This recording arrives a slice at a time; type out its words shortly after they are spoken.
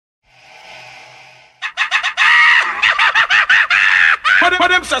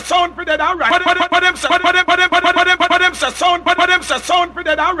them say sound for that alright. Put them say sound for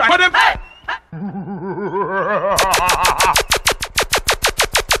that alright. Put them.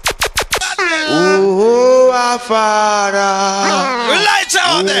 Oh, our Father. Lights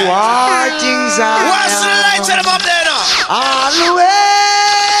out there. What things are. What's the lights them up there now? All the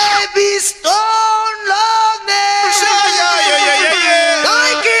way be stone loveness. Yeah.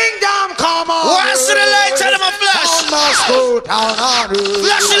 Thy kingdom come on. What's the lights them up flash? Must go down on earth.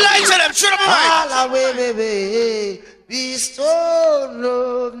 Flash the lights them. Shoot them right. All the way, baby. Be stone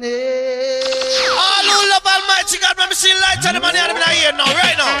loveness. All who love Almighty God, let me see lights them on the other here now,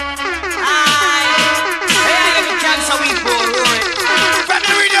 right now. From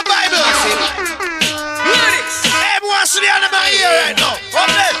the read your Bible. Everyone see the animal here right now. Up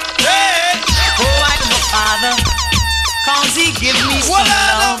there. Hey. Oh, I am a father, cause he give me some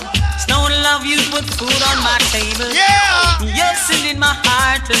love. Stone love, you put food on my table. Yeah. Yes, and in my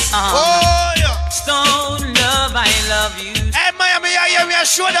heart a song. Oh, yeah. Stone love, I love you. Hey, Miami, I hear me a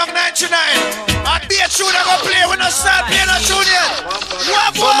Showdown 99. I'd be a tune I go play when I start playing a tune yet.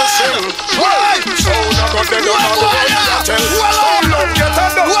 What boy? What?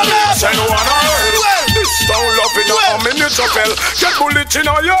 Stone love in a minute of hell. Get bullet in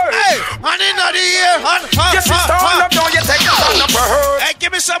a ear. Hey, man in the ear. Yes, it's stone love, now you take the hand up for her. Hey, give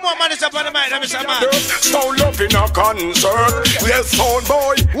me some more money up on the mic. Let me some man. Stone love in a concert. Yes, sound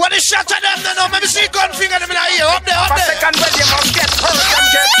boy. What is shot at them now? Let me see gun finger them in the ear. Up there, up there. Second when you must get hurt and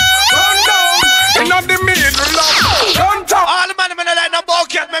get run down. In the middle of run top. All the man in the line of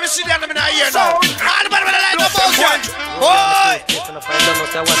bucket. Let me see them in the ear now. All the man in the line of bucket. Boy.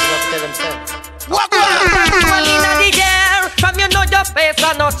 What going on? In the air, from you know your face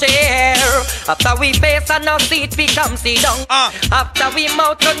and no chair. After we face and no seat, we come sit down. After we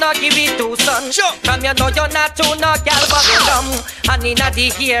mouth, you no give it to son. Sure. From you know you're not too no gal bubble gum. And in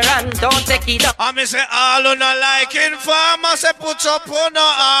the ear and don't take it up. I me say all who not like informer say put up on the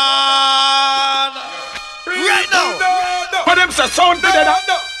hand. Right now. Put them say sound for that.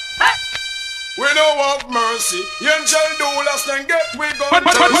 We don't want mercy. Angel do last and get we go. But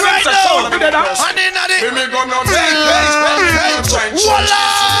right now. And in the me gonna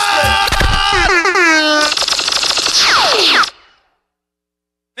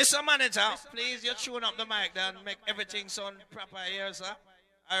Mr. Manager, please you tune up the mic then make everything sound proper here, sir.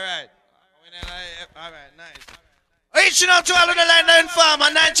 Alright. Alright, nice. Reaching out to all of the line of informer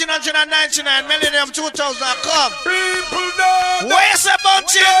 1999 Millennium 2000 come. People know. Where's the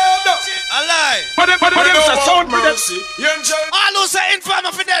bounty? Alive. Put them say sound for mercy. Angel. All who say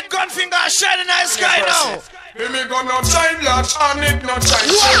informer for that gun finger shining in the sky now. Me gonna shine latch on it, not shine.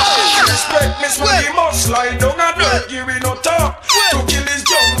 Respect me, so he must lie down and don't give me no talk. To kill his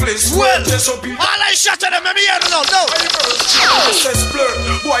junglist, well, just so people. All I shot at them, let me hear no. Says blur,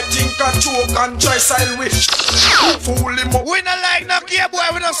 boy think I choke and try style wish. Fool him up. We not like no care, boy,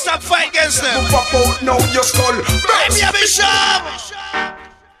 we don't stop fight against them. Move up out now, your skull. Baby, I'm a sharp.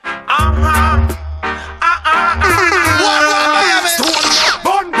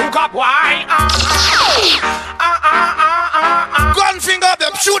 Bun, book up, why? Gun finger up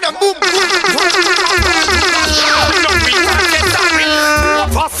them, shoot them, boom.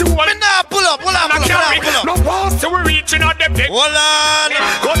 Me nah pull up. No pass, we're reaching out the big. Hold on.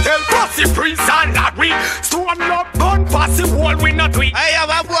 Go tell Pussy Prince and that we stone love gun, Pussy wall we not we. I have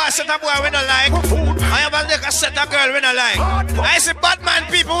a boy, set a boy we not like. I have a nigga set a girl we not like. I see Batman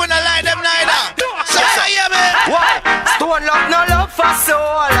people we not like them neither. So hear me. What? Stone love, no love for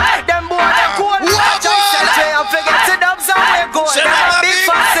soul. Them boy, them cool. Just say I forget to them somewhere go. Them big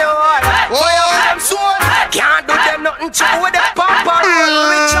for soul. Boy, them soul. Can't do them nothing true with the papa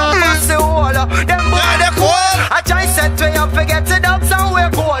roll. Rich up for soul. Them boy, they cool. I try set way I forget to them somewhere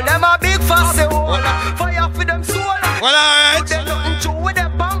go. Them a big for soul. Fire for them soul. Well, alright. Them nothing true with the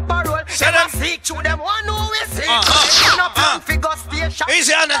papa roll. Them seek through them one who we see. Figure station.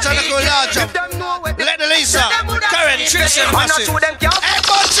 Easy on the cool large. Let the Lisa, Karen, Tristan, Massive. Hey,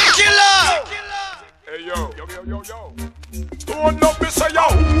 Bunty Killer. Hey, yo. Stone up, me say yo.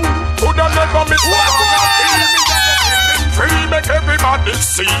 Coulda never miss free, make everybody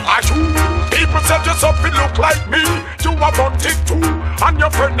see. People say just up, it look like me. You are wanted too, and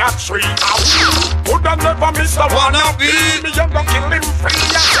your friend that tree. Coulda never miss the wanna be. Me you gon' kill him free.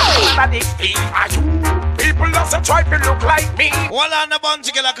 People that say try to look like me. Hold on the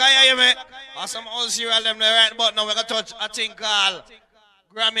Bunty Killer, can you hear me? Some old serial them there right about now. We're gonna touch a thing called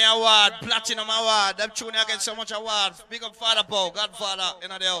Grammy Award, Platinum Award. Them tune I get so much awards. Big up Father Paul, Godfather in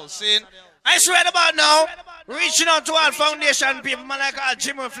the house. See? I swear about now, reaching out to all foundation people, man like all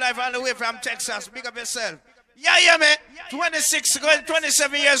Jimmy Fly all the way from Texas. Big up yourself. Yeah, man. 26, going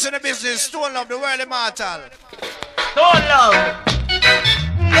 27 years in the business. Stone Love, the world immortal. Stone Love.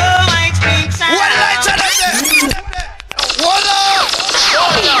 No ice cream sound. What lights are there? Hold on.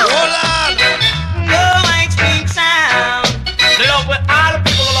 Hold on. No ice cream sound. Love with all the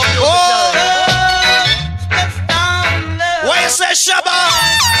people who love you. Stone Love. What you say, Shabba?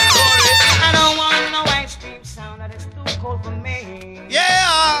 I don't want no ice cream sound. That is too cold for me.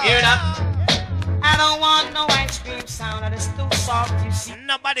 Yeah. Hear that? I don't want no ice cream sound. That is too soft, you see.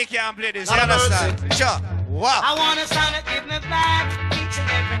 Nobody can play this, you understand? Sure. Wow. I want a sound that give me back each and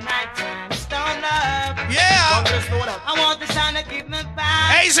every night time. Stone Love. Yeah. I want the sound that give me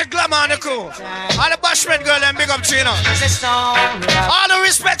back. Hey, he's a glamour on the crew. All the bashment girl and big up to you know. Stone Love. All the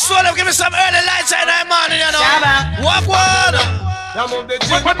respect, Stone Love. Give me some early lights in the morning, you know. Walk one. For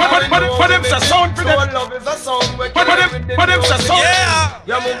them, it's a sound for them. For them, it's a sound. Yeah.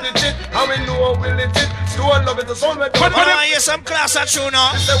 You move the tit, and we know we'll it. Stone Love is a sound. I hear some class at tune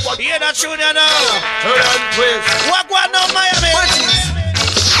now. Hear that tune, you know. Turn and twist. Walk one now, Miami.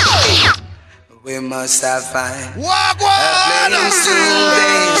 We must have fine. Walk one.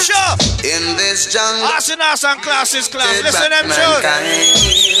 Sure. In this jungle. Awesome classes, class. Listen to them tune.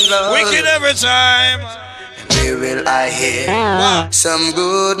 Wicked every time. Where will I hear some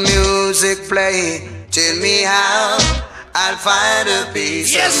good music play? Tell me how I'll find a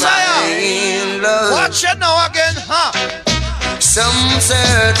peace of mind, love. Watch it now again, huh? Some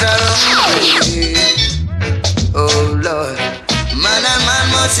search around me. Oh Lord, man and man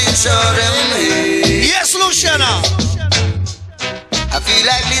must ensure them way. Yes, Luciana. I feel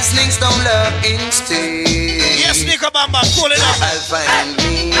like listening Stone Love instead. Yes, Nico Bamba, pull it up. I'll find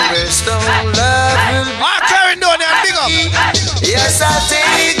me where Stone Love will be. I'm carrying down there, big up. Yes, I'll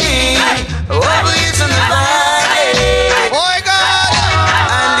take me over you to the valley. Oh my God.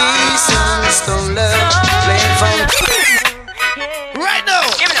 And listen Stone Love playing from right now.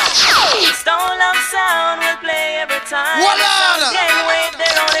 Stone Love sound will play every time. Voila. Can't wait,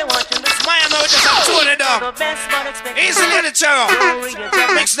 they're only watching the Miami, we just have to it down. the best but expected. Easily in the terror.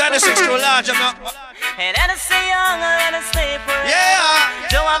 Mix 96 to a large amount. And let us stay young and let us stay forever. Yeah.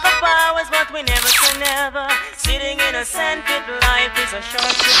 Don't have the powers, but we never say never. Sitting in a scented life is a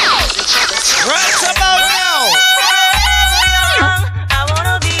short trip. Right about now. Young, I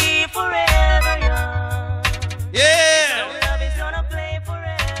wanna be forever young. Yeah. Love is gonna play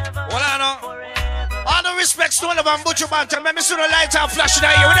forever. What I know? Forever. All the respect, Stone Love and Butcher Bantam. Let me see the lights are flashing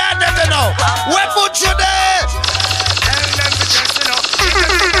out here. We don't have them to know. Where Butcher there?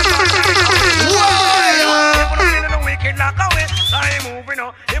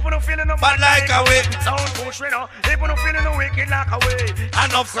 But like a way, sound push, you know. If you don't feeling the wicked like a way,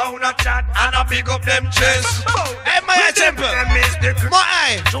 enough sound of chat and I pick up them chests. Hey, Mahi Temple.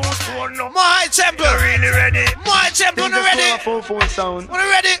 Mahi. Mahi Temple. Really ready? Mahi Temple, you ready? Full sound. You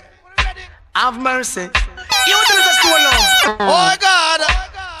ready? Have mercy. You want to listen to Stone Love? Oh my God.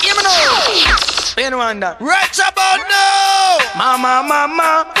 Give me now. You wonder. Right about now. Mama,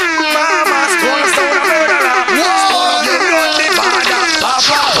 Stone Love murderer. Stone Love, you run the border.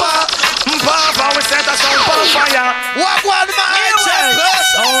 Papa, we set a sound on fire. Walk one, Mahi Temple.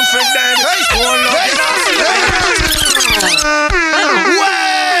 Sound for dead. Stone Love.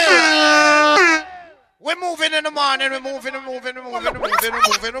 We're moving in the morning. We're moving.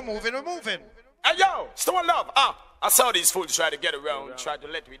 Hey yo, Stone Love. I saw these fools try to get around, try to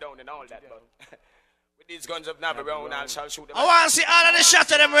let me down and all that, but with these guns of Navarone, I shall shoot them. I want to see all of the shots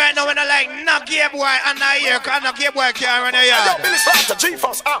of them right now when I like knock Gay Boy and not here, cause knock Gay Boy can't run the Yo, yard. Billy Strata,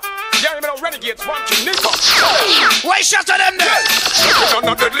 G-Force, yeah, you know, Renegades, one king, Nico. Why shot of them there? None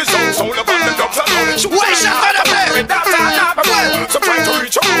of deadly sound, sound of the dogs alone. Why shot of them there? So try to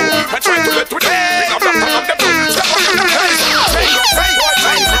reach out, I try to let with them. Pick up the time of them, step on them.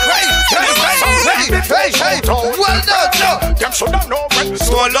 Hey, well done, Joe. Them should have known when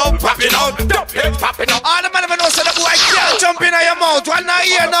Stone Love popping out, the head popping out. All the man ever know so the boy can't jump in your mouth. One not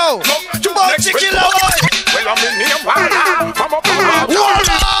here now. About chicken boy. Well, I'm in here, I'm up on my Warm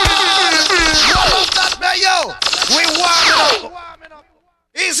up that man, yo. We warming up.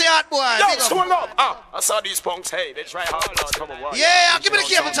 Easy hot boy. Yo, Stone Love. I saw these punks, hey, they try hard, Lord, come on. Yeah, give me the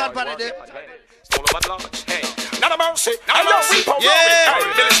cable top on it there. Stone Love at large, hey. Not a mercy, not a mercy. Yeah,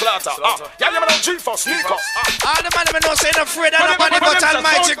 Billy Slaughter. Yeah, you know G-Force, Nico. All the man ever know say not afraid of nobody but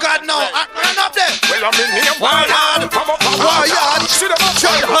Almighty God now. Run up there. Well, I'm in here, War hard. See them up,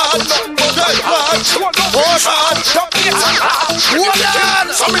 Try hard.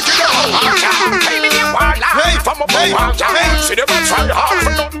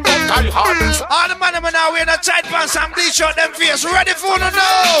 All the man ever now wearing a tight pants and bleach out them face. Ready for no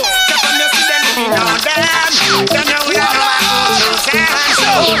now.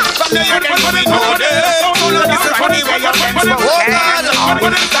 smoke. Oh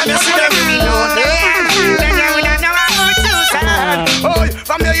God, you see them. Oh,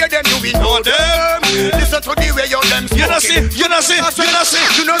 from here them you we know them. Listen to the way you them smoking. You know see a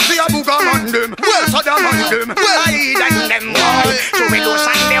booga man them. Well, so them man them. Well, I them boy. So we do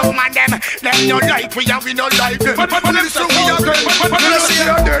Sunday woman them. Them no like we and we no like them. But listen we are good. You see a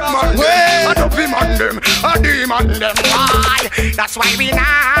dead man them. A dopey man them. A demon them. Why? That's why we now.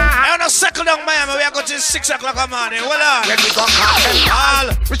 I want to settle down Miami. We are going to 6 o'clock in the morning. Hold on. When we go call them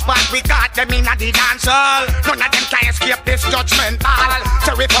all. Which part we got them in a the dance hall. None of them can escape this judgment hall.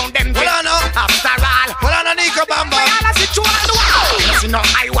 So we found them dead. Hold on now. After all. Hold on, Nico Bamba.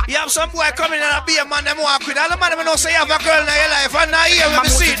 You have some boy coming in and be a man them walk with. All the man them know say you have a girl in your life and now here we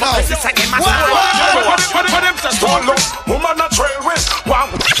see it now. For them to stone look, woman a trail with.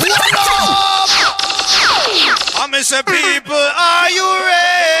 I'm say people, are you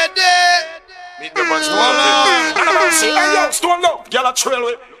ready? Meet the bunch more. And I'm saying, hey yo, stone look, girl a trail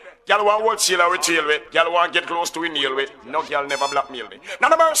with. Girl want wholesale or retail with. Girl want get close to a nail with. No girl never blackmail me. Now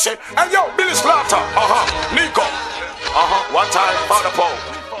the mercy. Hey yo, Billy Splatter. Nico. One time for the pole.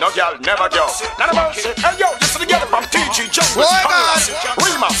 No girl never go. Now the mercy. Hey yo, you see the girl from TG Jungle.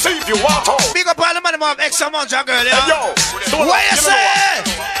 Rima, see if you want home. Big up all the man of X amount of girl, yeah. Hey yo, what you say?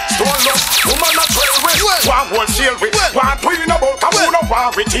 Stone look, woman a trail with. One wholesale with. One twin about a moon of one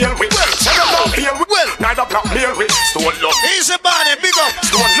retail with. Seven don't feel with. Neither blackmail with. Stone look. Easy body, big up.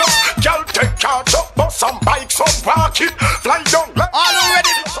 Stone look. Girl take charge up, bust some bikes, some parking, fly down. All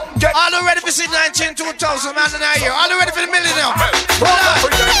already for see 19, 2000 man in a year. All ready for the millennium.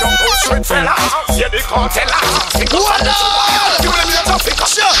 Yeah, they can't tell us. Hey yo,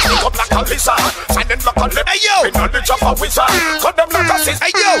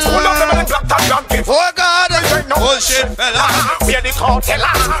 oh God, bullshit fella. Yeah, they can't tell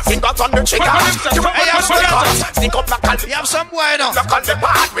us. Fingers on the trigger. You have some boy now.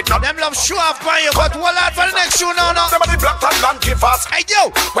 Them love show off by you, but what out for the next show now? Hey yo,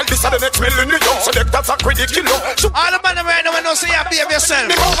 well this is the next millennium, so that's a critical. all the man right now know say you behave yourself.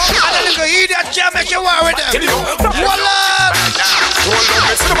 And the little idiot can't make you war with them. What out?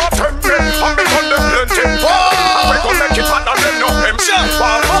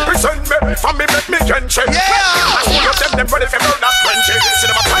 From me make me gentle. Yeah. I shoot them ready for murder 20. See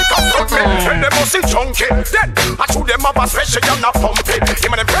them a fight up front me. When them must see junkie. Then I shoot them up a special and a pumpy.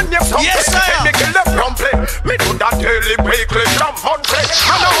 Him and them friend them something. Yes, sir. Me kill them promptly. Me do that daily, weekly, and monthly.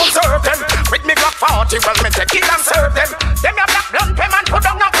 And I observe them. With me Glock 40, well me take it and serve them. Them a black blunt them and put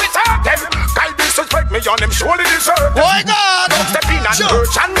down and preserve them. Guy disrespect me on them surely deserve them. Oh God. Step in and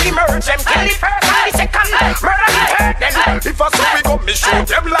search and emerge them. Kill the first and the second. Murder the third them. If I saw we go, me shoot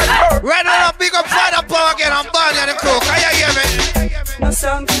them like bird. Right now, big up Father Paul again. I'm Barney and the cook. Can you hear me? No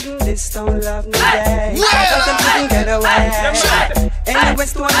song couldn't this don't love no day. Cause them couldn't get away.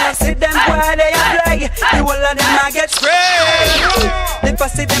 Anyways, to I see them why they apply. The whole of them I get sprayed. The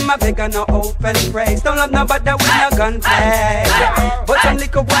pussy them a beg and no open praise. Don't love nobody with no gunplay. But some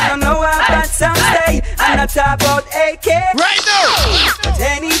little boy don't know how bad some stay. I'm not talking about AK. Right now. But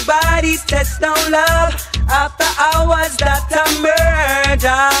anybody's test don't love. After hours that a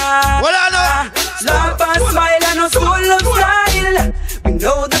murder. Well, I know. Laugh and smile and no soul of style. We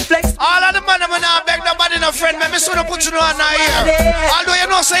know the flex. All of the man I'm not beg nobody no friend. Me soon put you on here. Although you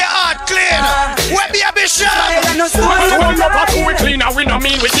know say your heart clean. Where be a bishop? No soul of style. We clean and we no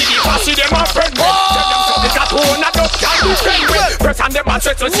mean we see the passy them a friend. Tell them so they got to own a dog can be friend with. Press on them and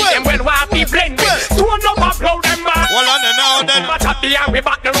to see them well what we blend with. Don't up blow them back. Well on the now then. But at the end we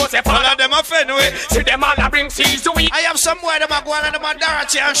back the rose. All of them a friend with. See them all a bring seas to eat. I have some boy them a go on and them a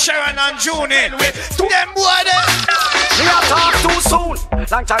Dorothy and Sharon and June in with. Them boy them. We a talk too soon.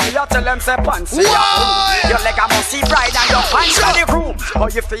 Long time we a tell them say pants. Your leg a must see bride and your pants in the room. Or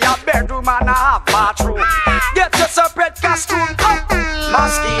if you have bedroom and a half bathroom. Get your separate costume.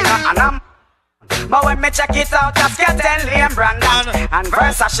 Moschino and I'm. But when me check it out, just get 10 lame Brandon and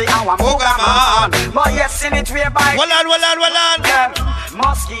Versace and one Mugaman. But yes, in it way by Well on.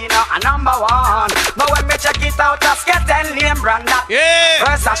 Moschino and number one. But when me check it out, just get 10 lame Brandon. Yeah.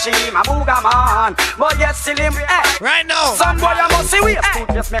 Versace and Mugaman. But yes, in him Right now. some boy I must see we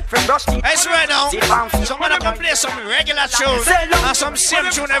just make friend brush teeth. I see right now. Someone can play some regular tune and some same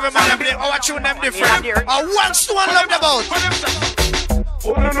tune every man play. Our tune them different. One stone loved about.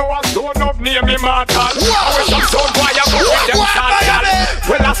 Oh no no, I stone up near me mortal. I wish I'm stone boy I go with them shot.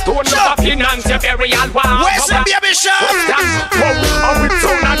 Well I stone up a finance a burial wall. Where's the baby shot? I'm with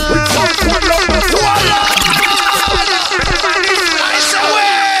stone and with stone. I say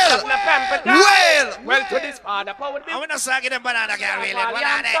well. Well to this The power with I want to say them banana can really.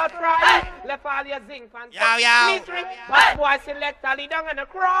 Left all your zinc and Yo. mystery. But boy select a down and a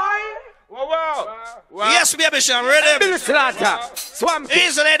cry. Whoa. Yes, baby, Sean, ready? Billy Slaughter. Swamp.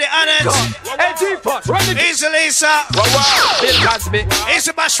 Easily the honors. LG Force. Easily, sir. Bill Cosby.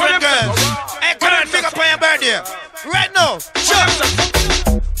 Easy bashment girls. Hey, come on, big up on your birthday. Right now. Sure.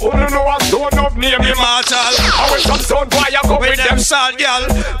 Oh, no, no, I don't know name Immortal. I went from sound boy, I go With them salt, girl.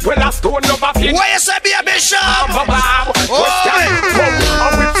 Well, I stone over king. Why you say be a bishop? I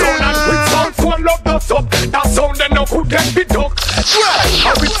with sound and with sound, phone love the sub. That sound they no could get be duck.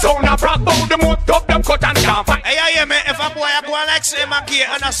 I with sound, I brag about them out up, them cut and can't fight. Hey, I hear me. If a boy I go like say my key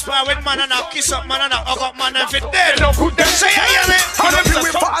and I spar with man and I kiss up man and I hug up man and fit dead. No good them Say I hear me. And if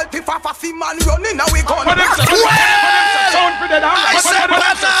we fall, if I see man running, now we gone. Sound for the down. I said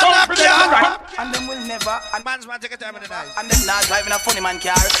And them will never. And man's man take a time in the night. And them not driving a funny man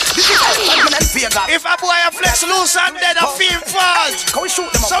car. This is and Vegas. If a boy a flex loose and dead a feel falls. Can we shoot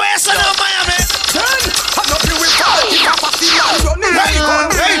them up? So where's the now Miami? Turn. And if we fall, if I see man running, now we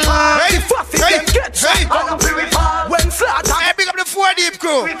gone. When Slaughter. Hey, big up the 4 deep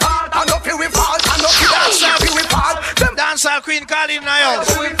crew. And if we fall, and if we fall. Dancehall queen calling now.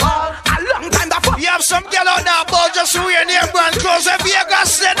 A long time that You have some girl out there about just to wear near brand clothes and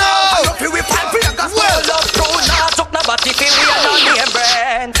Vegas then now. Well, love to not talk nobody feel we are not near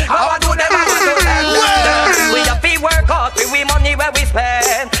brand. How I do them, how I do them. We have to work hard, we money where we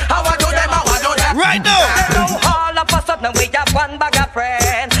spend. How I do them, how I do them. Right now. All of a sudden we have one bag of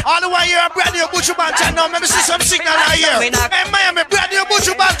friends. All the while you're a brand new Butcher Bantan now. Maybe see some signal out here. Hey, Miami, brand new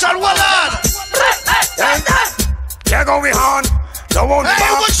Butcher Bantan, hold on. There go we on. Don't want to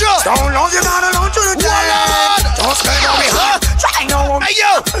don't know you gotta know to the day. Don't stay on me hard. Try no one. Hey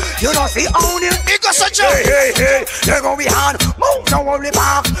yo, you don't see own it. it got such a Hey, there go we hard. Move no worry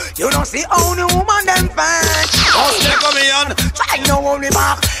back. You don't see own the woman them fans. Don't stay come on. Try no worry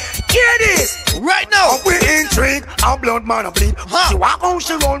back. Hear this. Right now. We intrigue. Our blood man a bleed. She walk on,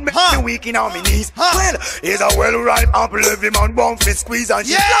 she run me. She weak in on me knees. Well, it's a well-ripe apple. Every man bomb fit squeeze and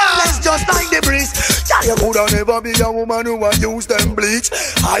she flawless just like the breeze. You coulda never be a woman who would use them bleach.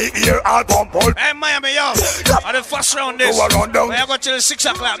 I hear all pump out. Hey Miami, yo. On the first round this. Go around down. We are going till 6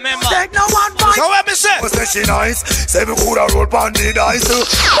 o'clock, remember. Take no one fight. So what me say? Say she nice. Say we coulda roll pon the dice.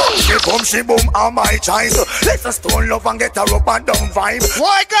 She boom on my choice. Let's a stone love and get her up and down vibe.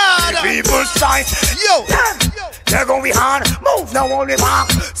 Why God? People's sight. Yo. There go we on. Move now only back.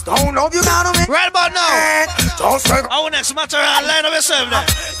 Stone love you gotta make. Right about now. Just like Our next Matterhorn line of yourself now.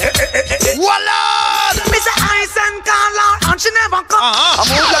 Voila! Mr. Ice and Carla, and she never come. I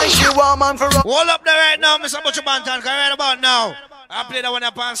move like she woman for a Hold up there right now, Mr. Butcher Bantan. Right about now. I play that one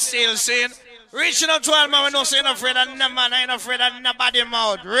up on steel scene. Reaching out to all man, we know say no afraid of no man, I ain't afraid of nobody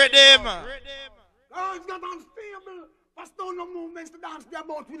mouth. Ready, man. Oh, it's not unstable. Fast down no movements to dance their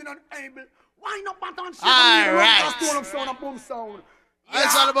boat within unable. Why not pattern shit? Alright. Fast down sound and boom sound.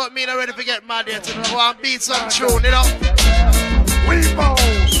 It's all about me not ready to get mad yet. You know, I beat some tune, you know. We bow.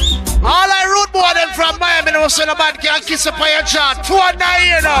 All I root boy them from Miami, no son of bad can kiss up on your chat. 2 and 9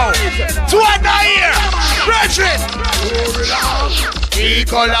 here now. 2 and 9 here. Brethren.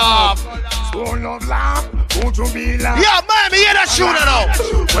 Equal love. Stone love laugh. Won't you be laugh? Yeah, Miami, hear that shooter now.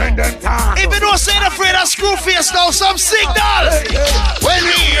 When them talk. If you don't say the afraid of screw face now, some signal. When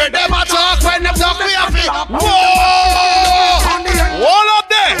we hear them a talk, when them talk, we have it. Whoa! Hold up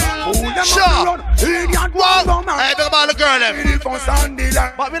there. Sure. Well, hey, big about the girl them.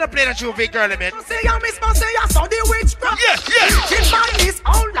 But we don't play that you big girl them. Say ya miss man, say ya saw the witchcraft. Yeah. This man is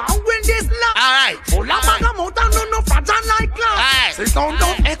all down when this love. Alright. Full of magamot and no fragile like glass. Alright. Say sound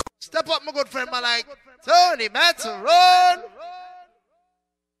down echo. Step up, my good friend, man, like Tony Matterhorn.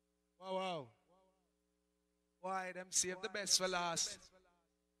 Wow. Why them save the best for last?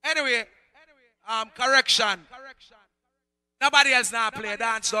 Anyway, correction. Nobody else now play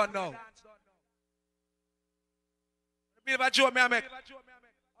dance done now. Bit of a joke me I make.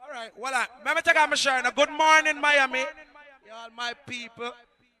 All right, well, let me take out my shirt. Good morning, Miami. Y'all my people.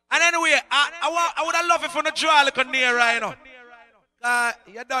 And anyway, I would have loved if you not draw a little nearer, you know.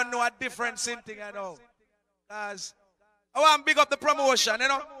 You don't know a difference in thing, you know. Because I want to big up the promotion, you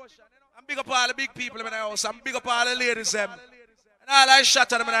know. I'm big up all the big people in the house. I'm big up all the ladies, them. And all I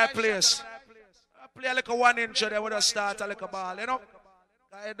shot at them in that place. I play a little 1 inch there with a start a little ball, you know.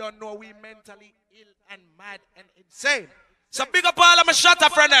 I don't know we mentally ill and mad and insane. So big up all of my shot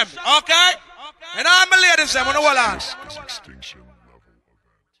at from them, okay? And all my ladies, them, on the wall on.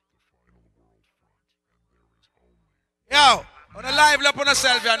 Yo, on the live up on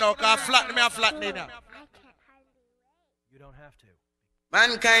yourself, you know, because flatten me and flatten you now.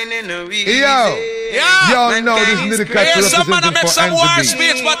 Mankind in a week. Yo, Y'all know this little cat representing for some war Anthony.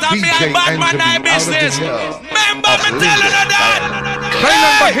 speech, but I'm DJ here, bad man, Anthony, I business. Remember me telling you that.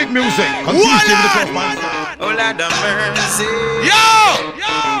 Remember hit music. Continue with the cross, man. Oh, Lord of mercy. Yo!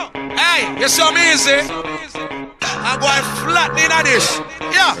 Hey, you saw me easy. I'm going flat in on this.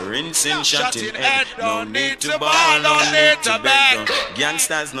 Yeah. Rinsing, shot in head. No need to ball, no need to beg.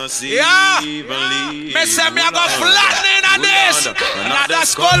 Gangsters no see. Yeah. Evenly. Me say me I go flat in on this. Another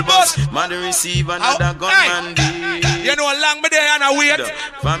skull bus. Man receive another gunman deal. You know how long me there and I wait.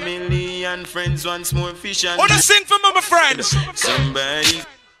 Family and friends once more fish and wanna sing for me, my friends? Somebody.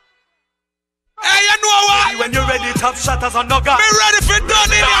 Hey, you know what? When you're ready, top shatters on no gun. Me ready for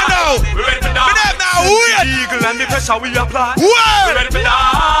done in here now. We ready for done. Me them now, wait. Eagle and the pressure we apply. Wait. We ready for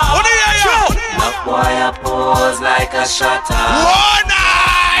done. What do you hear? Look boy, I pose like a shutter. One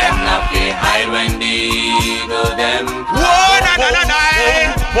night. Them not behind when the eagle them. One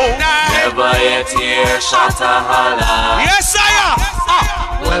night. Never yet hear shutter holler. Yes, sire.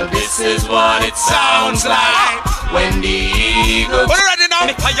 Well, this is what it sounds like when the eagle. We're ready now.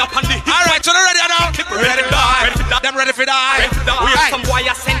 Alright, so they're ready now. Ready to die. Them ready for die. We have some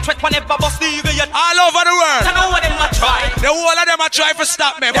wire centric whenever bust the eagle yet. All over the world. I know what them a try. The whole of them a try to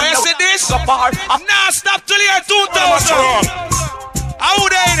stop me. But you see this? Nah, stop till year 2000. How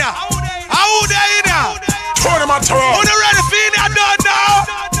they in here? How they in here? Turn them on turn. Who ready for in here done now?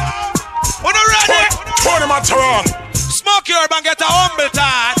 Who ready? Turn them on turn. Smoke your and get a humble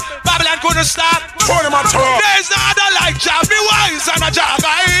time. Babylon couldn't stop. Turn them on turn. There's no other like Jah. Be wise and a Jah.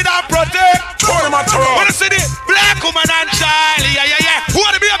 I don't protect. Turn them on turn. Wanna see the black woman and child? Yeah. Who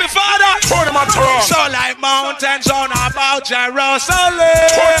wanna be a father? Turn them on turn. So like mountains on about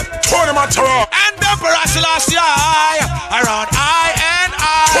Jerusalem. Turn them on turn. And the Emperor Selassie around I and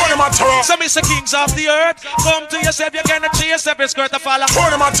I. Turn them on turn. So Mr. Kings of the earth, come to yourself, you cannot chase yourself, it's skirt to follow.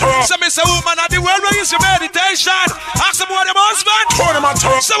 Turn them on turn. So Mr. Woman of the world, where is your meditation? Ask them what them husband. Turn them on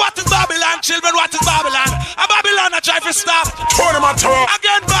turn. So what is Babylon, children? What is Babylon? A Babylon I try to stop. Turn them on turn.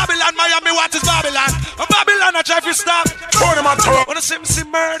 Again Babylon, Miami, what is Babylon? A Babylon I try to stop. Turn them on turn. Wanna see me see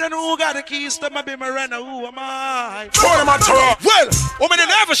murder, who got the keys to my be my renner? Who am I? Turn them on turn. Well, woman they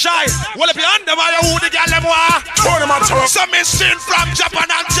never shy. Well, if you under my who the girl them want? Turn them on turn. Some is seen from Japan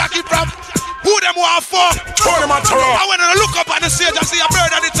and Jackie from who them want for? Turn them on turn. I went to look up on the stage and see a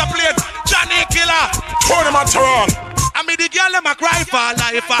bird and it's a plane. Johnny Killer. Turn them on turn. I mean the girl them a cry for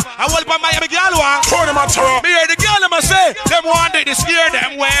life. I hold by my girl one. Turn them on turn. Me hear the girl them a say them want it to scare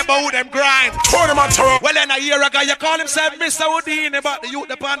them way about them grind. Turn them on turn. Well then a year ago you call himself Mr. Houdini about the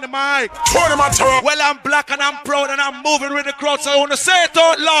youth upon the mic. Turn them on turn. Well I'm black and I'm proud and I'm moving with the crowd, so I wanna say it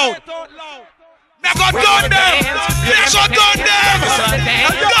out loud. Never done them! Never done them!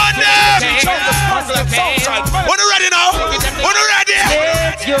 Done them! Wanna ready now? Wanna ready?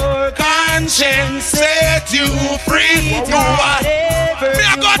 Let your conscience set you free. Do what? Me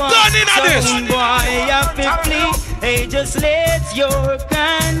I got done in this. Boy, have to flee. Hey, just let your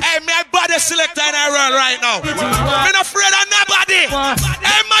conscience. Hey, me I body selector in our world right now. Me not afraid of nobody.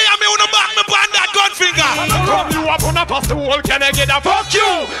 Hey, Miami, wanna back me on that gun finger. From you up on a pass the wall, can I get a fuck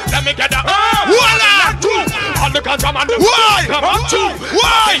you? Let me get a voila! On the country, man. Why? Come on, two.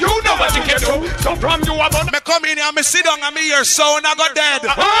 Why? You know what you can do. So from you up on me come in here, me sit down and me hear sound, I got dead.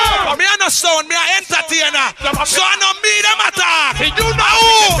 Me a no sound, me a entertainer. So I know me them attack. You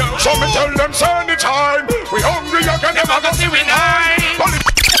know. So me tell them, turn the time. We hungry, you can never go see we nine.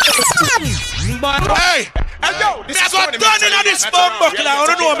 Hey! Hey, yo, this is what done in this bomb buckler. I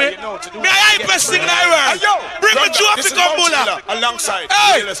don't know me. Me a hype best thing in the world. Bring me to a pick up bulla. Alongside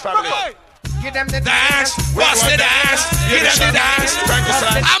hey! the family. Give them the dance. What's the dance? Give them the dance.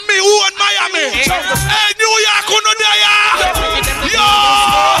 And me who in Miami. Hey, New York, who know there? Yo!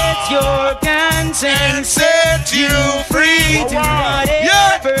 Let your conscience set you free. Do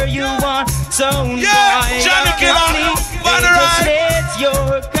whatever you want. So yeah, Johnny Killer. Just let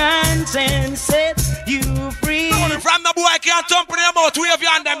your conscience set you free. From the boy can't thump in your mouth. We have you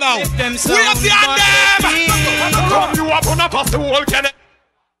on them now. We have you on them. From you up on a pass the wall, can I?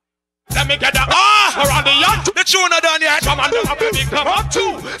 Let me get that around the yacht. The tune are done yet. Come on, come on,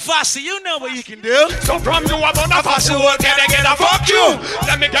 two. Fasty, you know what you can do. So from you up on a pass the wall, can I get a fuck you?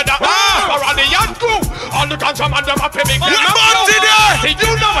 Let me get that around the yacht crew. All the guns from under my pivot. What month is there?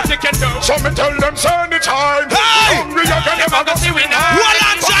 You know what you can do. So me tell them, turn the time. Hey! Hungry, you can never go see we now. What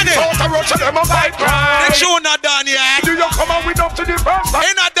on, Johnny? The tune not done yet. Do you come on with up to the first?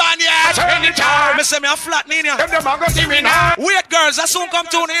 Ain't not done yet. Anytime. Me say me a flat in here. Them never go see we now. Wait, girls, I soon come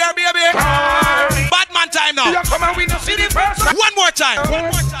tune here, baby. Batman time now. One more time.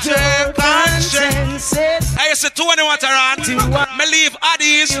 Hey, you see 2 when you want to run. Me leave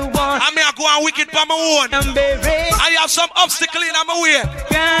Addies. And me a go one wicked for my own. I have some obstacle in my way.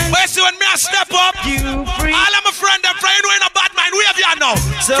 But you see when me I step up, all of my friends them praying in a bad mind. We have you now.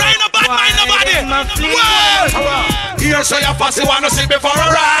 Praying a bad mind nobody. Well, here so you fussy wanna see before a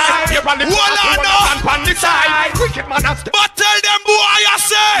ride. You're on the and on the side. Wicked man has but tell them boy I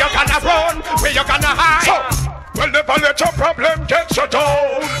say you gonna run, where you gonna hide. Well, never let your problem get you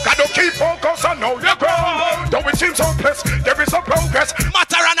down. Gotta keep focus on how you grow. Though it seems hopeless, there is a progress.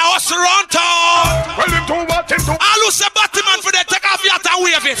 Matterhorn a hustle around town. Well, him do what him do. I lose a Batman for the take off your hat and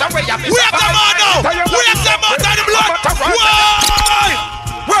wave it. Wave them out now. Wave them out of the blood. Why?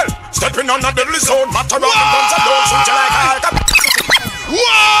 Well, stepping on the deadly zone. Matterhorn guns and don't shoot you like that.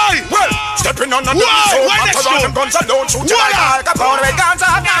 Why? Well, stepping on the deadly zone. Matterhorn guns and don't shoot you like that.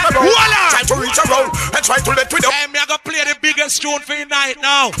 Try to reach around and try to let me down. Hey, me I go play the biggest tune for you night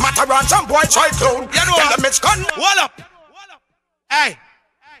now. Matterhorn, some boy try clown. You know tell them it's gone. Hold up. Hey,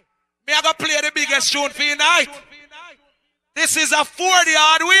 me I go play the biggest tune for you night. This is a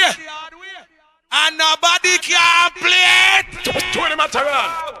 40-yard way. And nobody can play it. 20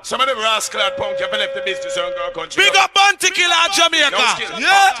 Matterhorn. Some of them rascal punk have left the business and go country. Big up Bounty Killer Jamaica.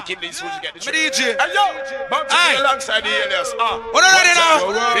 Yeah. To keep these fools get the Me DJ. Hey yo, Bounty Killer alongside the alias. What are ready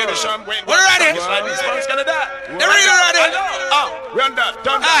now? Baby Sean Wayne. What are ready? These punks gonna die. They're really ready. Run that,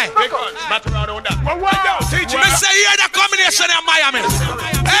 done that. Big guns, Matterhorn on that. Yo, teach me say hear the combination in Miami.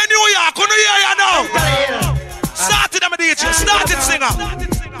 Hey New York, who hear you now? Start it, I'm a DJ. Start it, singer.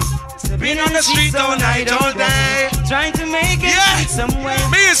 Been on the street all night, all day, trying to make it some way.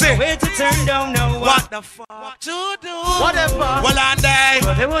 Easy. Where to turn down, know what the fuck to do. Whatever. Well, on day.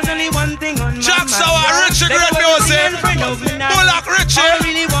 But there was only one thing on Jack my Sour, mind. Richard Red Music. Bullock Richard. All I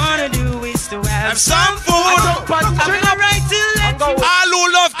really wanna do is to have some food. I'm not right to let you. All who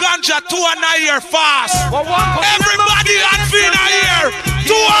love ganja 2 and a year fast. Everybody on Fina here.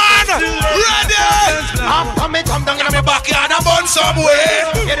 2 and ready. Come down in my backyard and burn some way.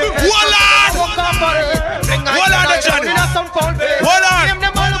 Hold on. Hold on, Johnny. Hold on.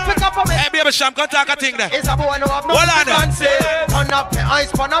 Hey, baby Sham, come talk a thing there. Hold on. Turn up the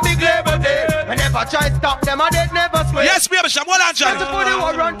ice for a big label day. Whenever try to stop them, I did never swear. Yes, baby Sham, hold on,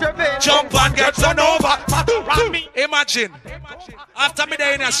 Johnny. Jump and get turned over. Imagine. After me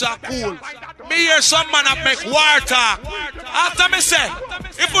there in a so cool. Me hear some man that make war talk. After me say,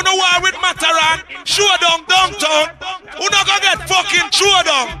 if you know war with Matterhorn, showdown downtown, you not gonna get fucking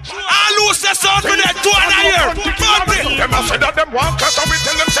showdown. I lose the sound for that 2 and a year. Them a say that them want class and we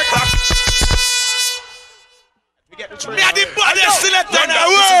tell them say class. Me are the baddest selector in the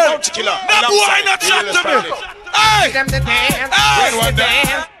world. That boy not chat to me. Hey!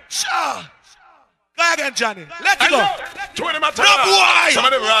 Hey! Sure. Go again, Johnny. Let it go. No boy. Some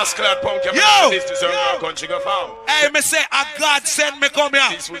of them rascal punk have this to serve our country go found. Hey, me say a God send me come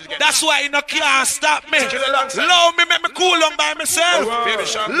here. That's why he no can't stop me. Love me, make me cool on by myself. Love me.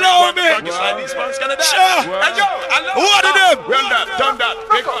 Sure. Who are them? Run that, done that.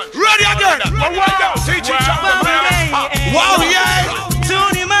 Ready again. Wow, yeah.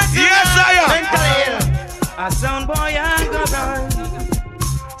 Yes, I am. A sound boy and go run.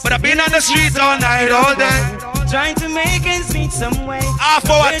 But I've been on the street all night, all day, trying to make ends meet some way. Half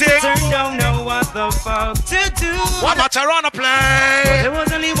hour thing. Turn down, know what the fuck to do. What Matterhorn play? There was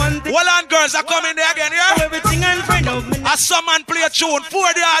only one thing. Hold on, girls are coming there again, yeah? Everything and friend of me. As some man play a tune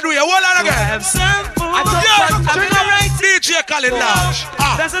for the hard way. Hold on again. Have some food. Yeah. DJ Colin Lodge.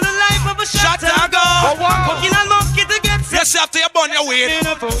 That's the life of a shot and go. Fucking and monkey to get set. Yes, after you burn your way.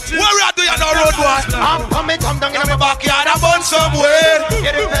 Where are you no road boy? I'm come down in my backyard and burn some way.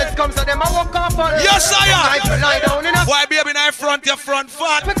 Comes to them, I walk off for it. Yes, I am. Lie down in a why, baby, now front your front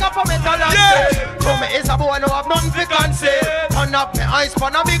fat. Pick up a metal and say, to me is a boy, no have nothing to conceal. Turn up my eyes for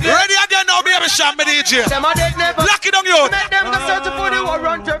a big ready again now, baby, Sham, me DJ. Them a dead never. Lock it on you. Make them go search for the war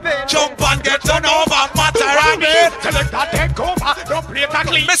run to vein. Jump and get turned over, Matterhorn. Select that take over, don't play that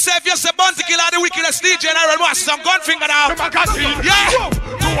clean. Me say if you say Bounty Killer, the wickedest DJ in the world, watch some gun finger now. Yeah.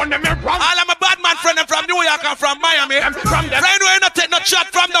 All of my bad man friend from New York and from Miami. Friend who ain't not take no chat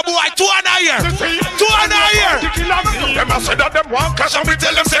from the boy. 2 and a year. 2 and a year. Them a say that them want clash and we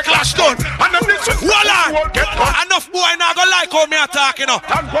tell them say clash done. And them listen. Hold on. Enough boy now go like how me a talking up.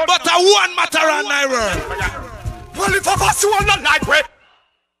 But a one Matterhorn in the world. Well, if I pass you on the light way.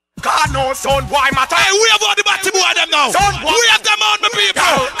 God knows, son, boy, matter. Hey, we have all the batty boy them now. We have them on, my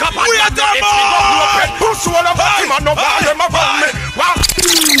people. We have them on. Push all of them and no one them around me.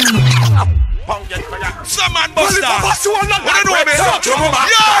 Some man buster. What do you know me?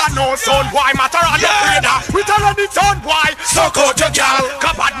 God knows, son, boy, matter. And the trader. We tell on the son, boy. So go to jail.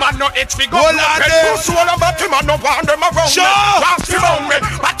 Bad man no itch figure. Push all of them and no one them around me. Last around me.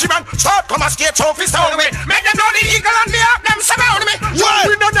 Batty man, start come and skate trophy sound me. Make them know the eagle and me up them surround me.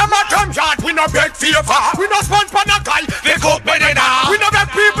 We know them a come yard, we no beg favor. We no sponge for no guy, they cook with it now. We no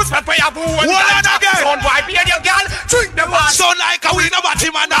beg people spend for your food. One again. Son boy, be your girl, drink them one. So like a we no bat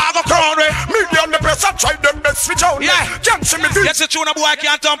him and I go crown me. Million the press up, try them best switch out. Yeah. Can't see me do. Yes, the tune a boy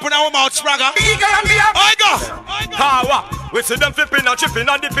can't thump in our mouth, Spragger. Eagle and me up. I go. How? We see them flipping and chipping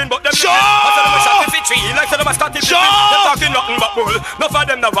and dipping, but them sure. I tell them a shot 53, like tell them a start tipping. Them talking nothing but bull. Enough of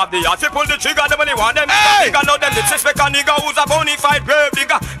them now have the ass. They pull the trigger, them only want them. Nigga know them disrespect a nigga who's a bonafide grave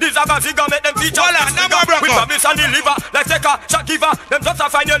digger. These are guys who make them feature. We promise and deliver. Like take a shot giver. Them just a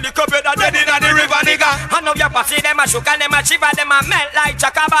find your liquor better dead in the river, nigga. I know your pussy, them a shook and them a shiver, them a melt like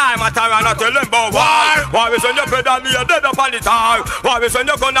Chakabar. Matterhorn a tell them about war. Why we send your bread and me a dead up on the tar? Why we send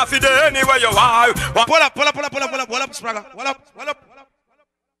your gun a feed anywhere you are? Pull up, Spragger. Pull up.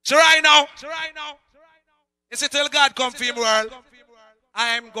 So right now, it's till God come for him world. I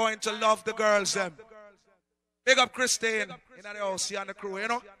am going to love the girls them. Big up Christine in the house and the crew, you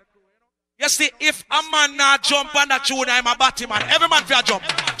know. You see, if a man not jump on that tune, I'm a batty man. Every man for a jump.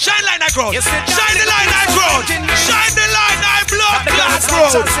 Shine line I crowd. Shine the line I crowd. Shine the line I blood glass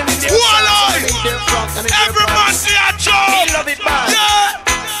crowd. Walleye. Every man for a jump. Yeah.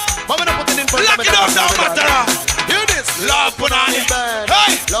 Lock it up now, Matterhorn. Hear this. Love punani.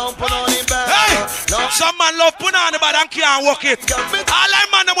 Hey. Love punani. Hey. Some man love punani but they can't walk it. All I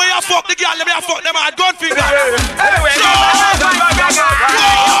man them when you fuck the girl, them you fuck them hard gun finger. Anyway,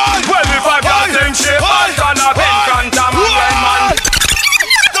 well, if I got things shape, I'm gonna pen contam man.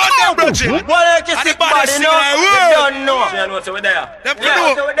 Don't know, bro. What are you sick body, no? You don't know. Yeah, no, so we're there. Them for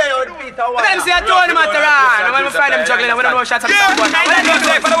do. Them say I told him Matterhorn. When we find them juggling, we don't know shots. Well, they don't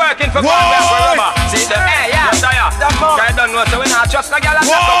say for the working for forever. See them? Hey, yeah. I don't know, so we not trust the girl and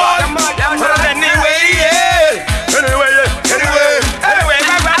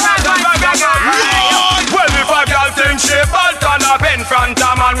well, if a girl think she bald, turn up in front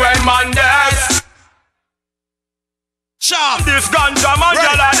of man when man dares. Sharp. This ganja man,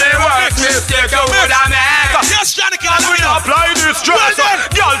 girl, and they work mistake you woulda make. Yes, Johnny, and we apply this dress.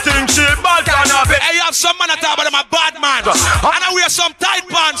 Girl think she bald, turn up in. Hey, you have some man that talk about them a bad man. And I wear some tight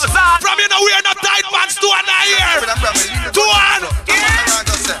pants. From you know wear no tight pants to an year. To one.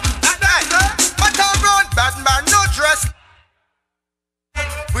 Bad man, no dress.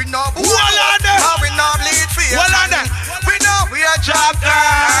 We know who we know bleed fear. We know we a job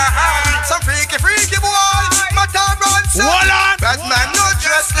girl. Some freaky boy. Matterhorn son. Bad man, no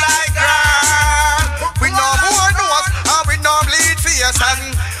dress like girl. We know who knows and we know bleed fierce.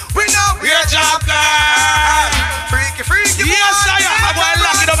 And we know we a job girl. Freaky boy. Yes, I am. I'm going to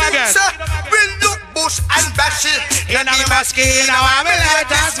lock it up again. We look bush and bashy. You know my skin, now I'm a light.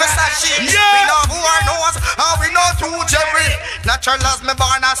 We know who knows and we know too Jerry. Natural as me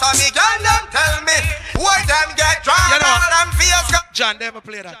born as a me girl, them tell me why them get drunk, you know, them fears. John, don't ever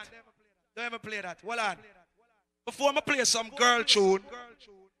play that. Don't ever play that. Hold on. Before I play some girl tune,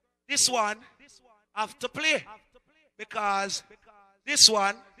 this one I have to play because this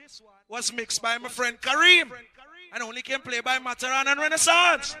one was mixed by my friend Kareem and only can play by Matterhorn and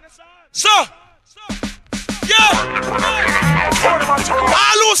Renaissance. So, yeah,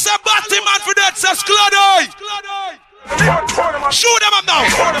 I lose a batty man for that, says Claude. Shoot them up now.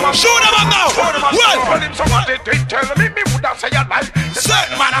 Shoot them up now. Well, tell me would I say a lie.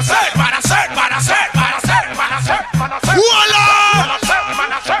 Certain man, I said, man, I said, man, I said, man, I said, man, I said, man, I said.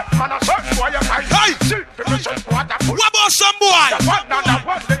 Hey, what about some boy?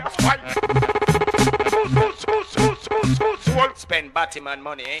 Spend Batman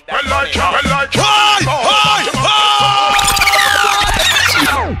money, ain't that?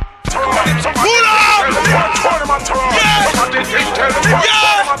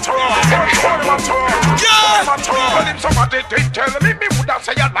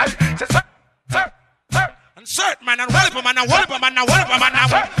 And certain man, and wallop man, and wallop man, and wallop man,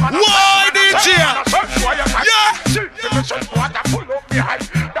 and why DJ? Yeah.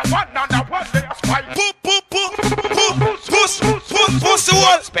 Puss the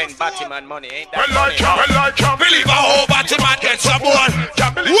wall. Spend Batman money, ain't that? Believe a whole Batman gets a ball.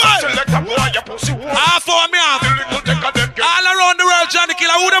 Half for me, half. All around the world, Johnny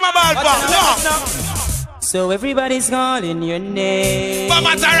Killer, who them a ball for? So everybody's calling your name. But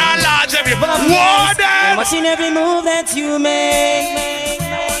Matterhorn large everybody. I'm watching every move that you make.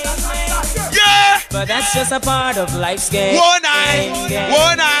 Yeah. But that's just a part of life's game. One eye.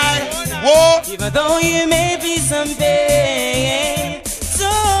 Whoa. Even though you may be some pain, so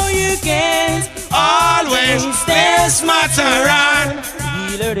you can't always. There's Matterhorn.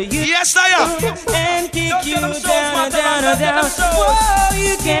 killer to you. Yes, I am. And kick you down. Whoa,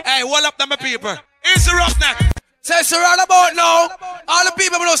 you can't. Hey, what up, my people? It's the Roughneck. Say it's around about now. All the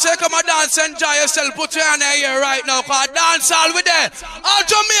people who say come and dance, enjoy yourself. Put your hand here right now. Cause dance all with them. All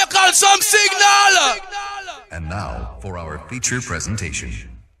Jamaican some signal. And now for our feature presentation.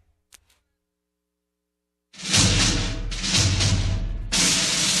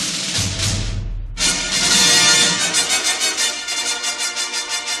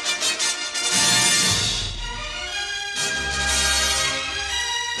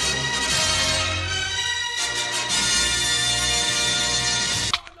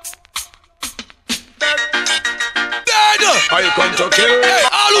 I come to kill. Hey,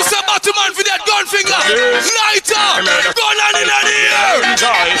 all who say Batman for that gun finger. Lighter. Gun on in the air.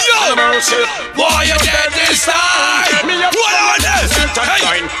 Yo. Boy, you dead this time. What on this?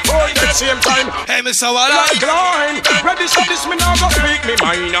 Hey. Hold at the same time. Hey, Mr. Walla. Like line. Ready for this, me now go speak me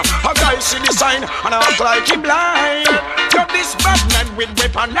mind. A guy see the sign and I act like he blind. You're this bad man with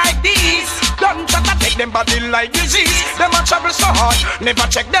weapon like this. Don't try to take them body like disease. Them a travel so hard, never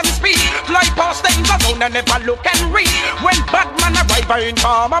check them speed. Fly past the zone and never look and read. When bad man arrive by in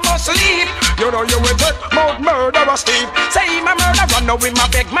farm, I must leave. You know you will take mouth murderer Steve. Say my murder run now with my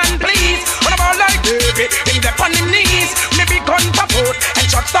big man please. When I'm all like baby, in the on him knees. Me be gun for foot and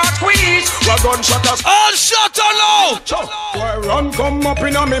shot start squeeze. Well gunshot us. All shot alone. Why run come up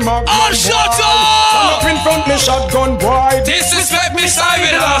in a me mag. All shot come up in front me shotgun boy. Disrespect me side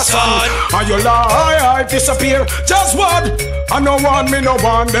with a son. And you lie, I disappear. Just what? I no want me, no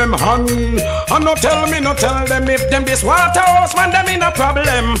want them hand. And no tell me, no tell them if them this water house man them in a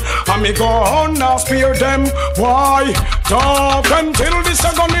problem. And me go on now spear them. Why? Talk until this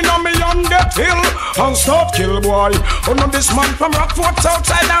a gun in a me and get hill. And stop kill boy. Oh no this man from Rockford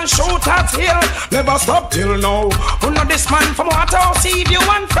outside and shoot at hill. Never stop till now. Oh no this man from Waterhouse see if you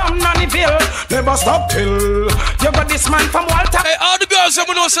want from Nonnyville. Never stop till you got this man from Walter. Hey, all the girls who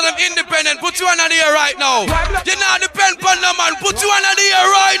know say them independent. Put you on the air right now. You not depend on no man. Put you on the air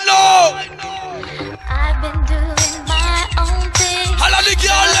right now. I've been doing my own thing. Hello, the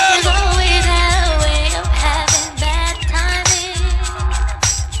girl. There's always a way of having bad timing.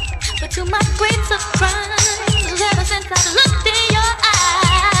 But to my great surprise, ever since I looked in your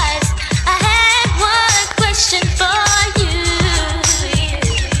eyes, I had one question for you.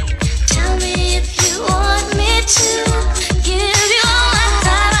 Tell me if you want me to give you all my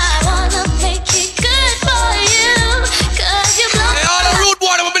time. I wanna make it good for you. Cause you blow. Hey, all the rude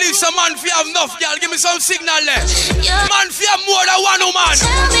boy, I believe some man fi have enough, girl. Give me some signal there. Man fi have more than one woman.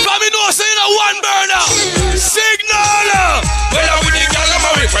 From me know say you know one burner. Signal. Well, I will the girl them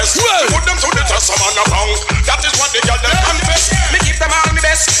a request. Put them to the test, I'm on the pound. That is what the girl them confess. Me give them all my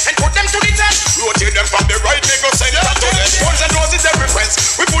best and put them to the test. Rotate them from the right, they go send them to the Guns and Roses every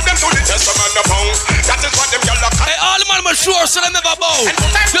request. We put them to the test, I'm on the pound. That is what them girl them. Hey, all the man sure so they never bow.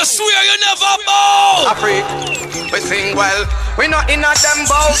 You swear you never bow. Afrique, we sing well. We not in a them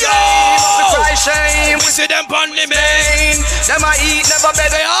bow. Yo! We cry shame. We see them on the main. Them a eat never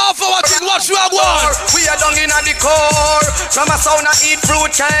bed. They half of what thing what you have won. We are down in a the core. From a sound I eat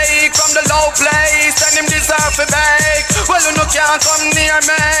fruit cake. From the low place and him deserve to bake. Well you no can't come near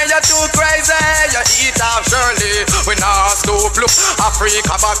me. You're too crazy. You eat off Shirley. We not stoop look.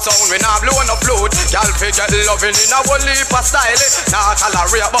 Africa back sound. We not blow no flute. Y'all figure loving in a whole heap of style. Not all a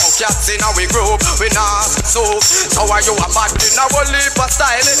real about cats in our group. We not so. So are you a bad in a whole heap of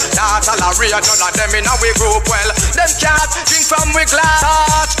style? Not all a real none of them in our group. Well them can't drink from we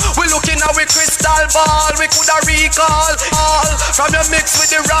glass. We looking at we crystal ball. We coulda recall all from your mix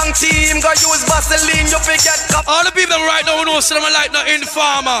with the wrong team. Go use Vaseline, you forget. All the people right now who know say them like no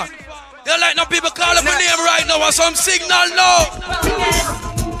informer. You like no people call up my name right now and some signal now.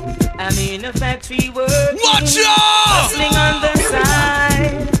 I'm in a factory working. Watch out! Hustling on the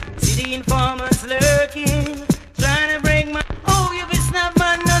side. See the informers lurking. Trying to break my. Oh, you be snap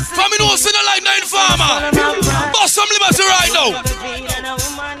man. From me know say no like no informer. Bust some liberty right now.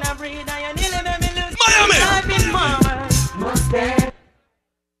 Miami.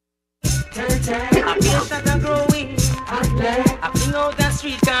 I feel that I'm growing. I fling out that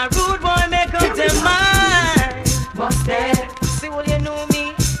street car. Rude boy make up their mind. See what you know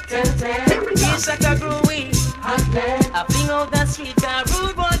me. Feel that I'm growing. I fling out that street car.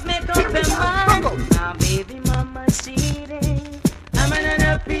 Rude boys make up their mind. My baby mama's cheating. I'm an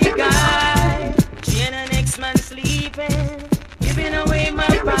unhappy guy. She and her next man sleeping. Giving away my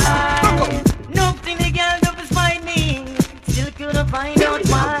pride. Nothing the girl does is find me. Still couldn't find out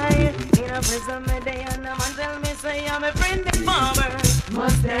why. In a prison my day and a man tell me say I'm a friend of farmer.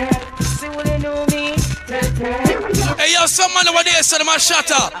 Must have. See what you know me. Hey Hey, yo, some man over there said I'm a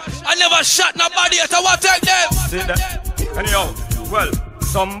shatter. I never shot nobody yet. I want to take them. See that? Anyhow, well,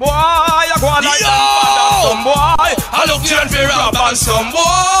 some boy, I go on like them. Some boy, I look chain for rap. And some boy,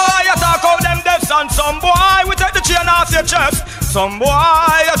 I talk out them devs. And some boy, we take the chain off your chest. Some boy,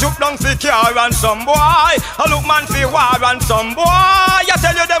 I juke down for car. And some boy, I look man for war. And some boy, I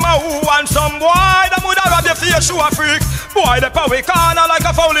tell you them a who. And some boy, them would have the face show a freak. Boy, the power corner like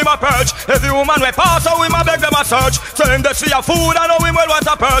a foul in my perch. Every woman we pass, so we ma beg them a search. Selling the for food, and know him well want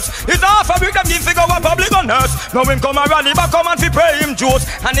a purse. It's half a week them give figure a public on nurse. Now him come a rally back, come and fi pray him juice.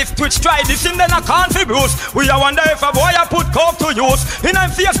 And if Twitch try this him, then I can't fi bruise. We a wonder if a boy a put coke to use. In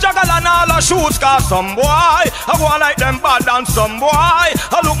him face juggle and all a shoes. Cause some boy, I go on like them bad. And some boy,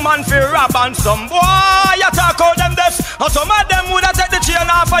 I look man fi rap. And some boy, I talk out them this. And some of them would a take the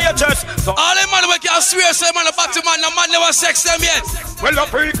chain off of your chest. So all them man we can swear say man a batty man, the man never sex them yet. Well,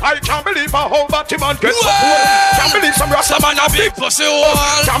 Afrique, I can't believe a whole batty man gets so cool. Can't believe some Rasta man a big pussy hole.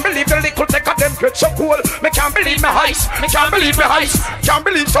 Can't believe the little take of them get so cool. Me can't believe me heist. Me can't believe me heist. Can't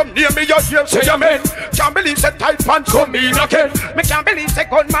believe some near me your ear say amen. Can't believe say tight pants come in again. Me can't believe say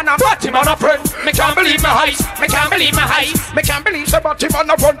gunman a batty man a friend. Me can't believe me heist. Me can't believe me heist. Me can't believe say batty man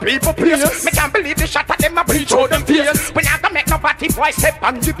a run people place. Me can't believe the shot at them a bleach out them face. We not gonna make no batty boy step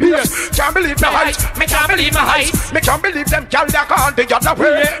on the pace. Can't believe me heist. Me can't believe me heist. Me can't believe them gal that can't the other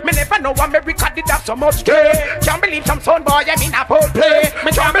way. Me never know America did have so much gay. Can't believe some son boy I mean a full play.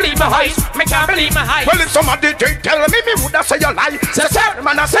 Me can't believe my heist. Me can't believe my heist. Well if somebody did tell me woulda say a lie. Say certain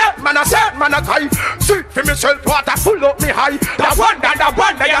man a certain man a certain man a guy. See for myself water full up me high. The one that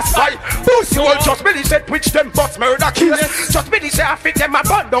you spy. Pussy will just believe say twitch them bust murder case. Just believe say I fit them a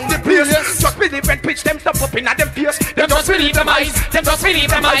burn down the place. Just believe when pitch them stop up in a them face. Them just believe them eyes. Them just believe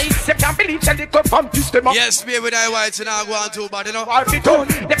them eyes. Them can't believe say they come from this them up. Yes, baby, that white and I go on too bad, you know.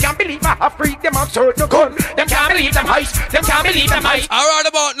 Them can't believe I Afrique, them absurd no gun. Them can't believe them heist. Them can't believe them heist. Alright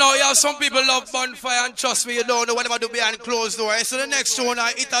about now, yeah, some people love bonfire and trust me, you don't know whatever do behind closed doors. So the next one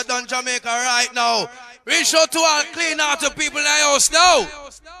I hit a done Jamaica right now. Reach out to all clean out to people in the house now.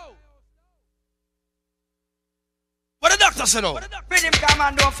 What the doctor said now? Freedom come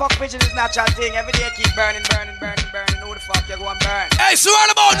and don't fuck pigeons is natural thing. Every day keep burning. Who the fuck you go and burn? Hey, so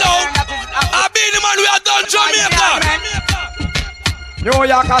what about now? I be the man we are done Jamaica. New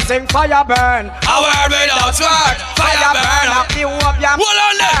York a sing fire burn. Our without word. Fire burn. Up the up hold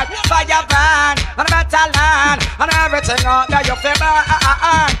on there. Fire burn. And the metal land. And everything out there you feel burn.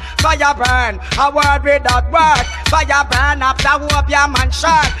 Fire burn. A word without word. Fire burn. Up the up your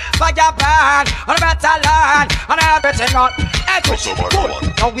mansion. Fire burn. And the metal land. And everything out.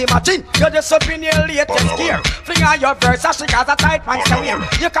 Now imagine you're just up in your latest gear. Fling on your verse as she has a tight pants to wear.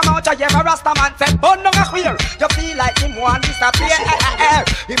 You come out of here a Rasta man said bun down a queer. You feel like him want disappear.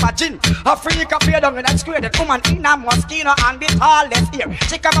 Imagine Africa play down in that square. That woman in a mosquito and the tallest ear.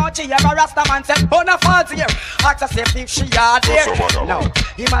 She come out here a Rasta man said bun a false here. Ask herself if she are there. Now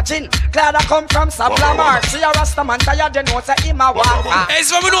imagine Clara come from Sablamar. See a Rasta man tired you know say him a walk. Hey,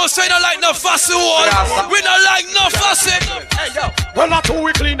 so we don't say no like no fussy one. We don't like no fussy. Well, not too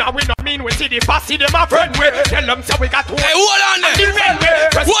we clean and we don't mean we see the fussy them a friend way. Tell them so we got to. Hey, hold on there.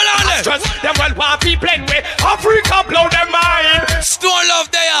 Hold on there. Trust them well want people playing way. Africa blow them mind. Stone Love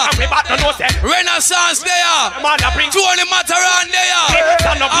there. And we back to know say Renaissance there. Tony Matterhorn there.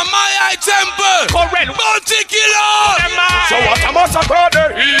 And Mahi Temple. Correct. Bounty Killer. So what a must have got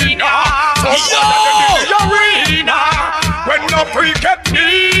the arena. So what the arena. When no free get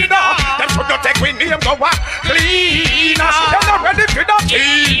Nina, them should not take we name go walk cleaner. They're not ready for the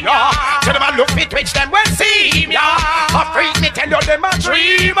Tina. So them a look me twitch them when see ya. A freak me tell you them a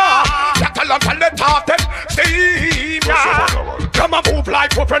dreamer. That a lot of the talk them steam ya. Come a move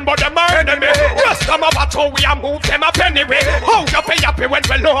like open but them a enemy. Just come a watch how we a move them up anyway. How you pay happy when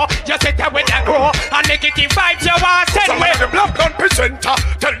we low. You sit there with that grow. And negative vibes you want send way. The blood gun presenter.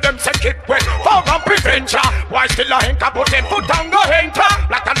 Tell them say kick way. For and preventer. Why still a henka but them put down go enter.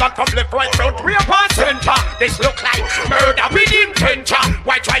 Like a lot from left right front rear and center. This look like murder with intention.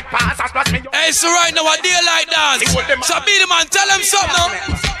 Why try pass as plus me. Hey, so right now a daylight dance. So be the man, tell them something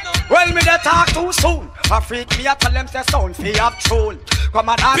now. Well, me they talk too soon. Afrique, me a tell them say sound fi have tune. Come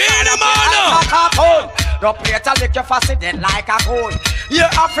on dance be the man now. Don't play to lick your fussy dead like a coon. Yeah,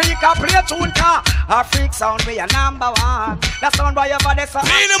 Africa play tune car. Afrique sound we a number one. That sound boy over there so.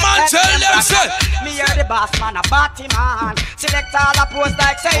 Be the man, tell them say. Me hear the boss man a batty man. Select all the pose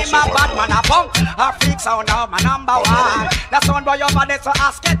like say my bad man a punk. Afrique sound now my number one. That sound boy over there so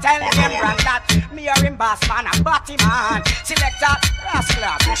ask you tell him brand that. Me hear him boss man a batty man. Select all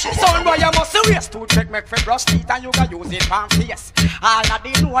rascal. Sound boy you must race to check make for brush teeth and you can use it pan face. All of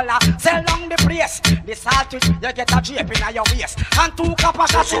the Nola, sell down the place. The salt which you get a drape in your waist. And 2 copper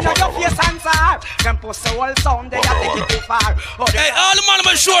shots in your face and sir. Them pussy all sound, they take it too far. Hey, all the man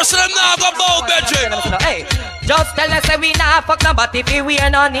I'm sure so them now go bow bedroom. Hey, just tell us that we not fuck nobody if we are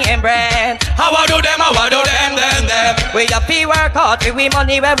no name brand. How I do them, them. We have to work hard for we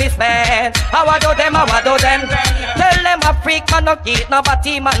money where we spend. How I do them. Tell them Afrique no keep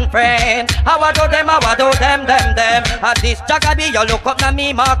nobody man friend. How I do them. And this jagga be you look up na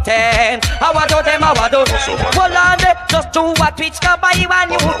me Mark 10. How I do them. Hold on, just do what Twitch can buy one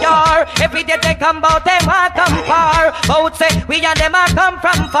new car. Every day they come bout them I come far. Bout say we and them I come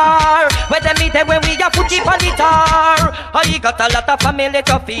from far. When they meet them when we are put it on the tar. I got a lot of family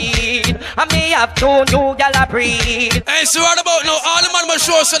to feed. And me have 2 new gal a breed. Hey, so what about now? All the man must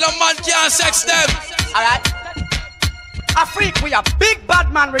show so the man can't sex them. Alright. Afrique, we a big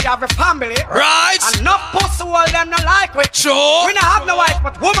bad man, we have a family. Right. And no pussy all them not like we. Sure. We not have no wife,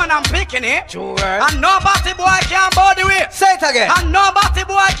 but woman I'm picking it. Sure. And nobody boy can body with. Say it again. And nobody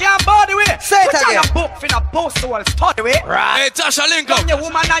boy can body with. Say it again. We a book for the pussy all study with. Right. Hey, Tasha, link up. And your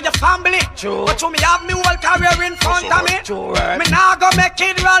woman and your family. True. But you me have me whole career in front of me. Sure. Me nah go make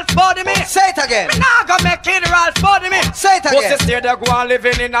Kid Ralph body me. Say it again. Me nah go make Kid Ralph body me. Say it again. Pussy stay there go on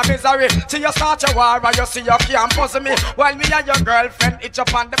living in a misery. See you start your war and you see you can't pussy me. While me and your girlfriend itch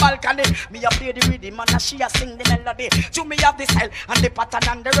up on the balcony. Me a play the rhythm and she a sing the melody. To me have the style and the pattern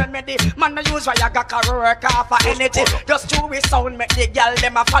and the remedy. Man I use Viagra can work off for energy. Just to we sound make the girl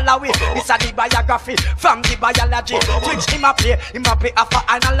them a follow it. This a the biography from the biology. Twitch him a play off for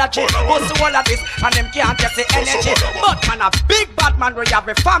analogy. Pussy all of this and them can't get the energy. But man a big bad man we have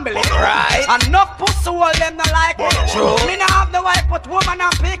a family. Right. And no pussy all them not like it. True. Me not have the wife but woman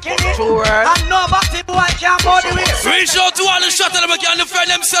I'm picking it. True. And nobody boy can body with. Reach out to all the shot of them can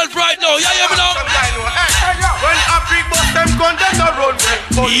defend themselves right now. Yeah, you know. When Afrique bust them gun, them no run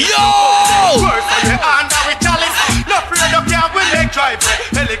with. Yo! Work on the hand and we chalice. No afraid of car we make drive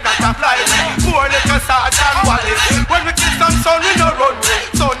with. Helicopter fly with. Poor little Sergeant Wallace. When we kill some sun, we no run with.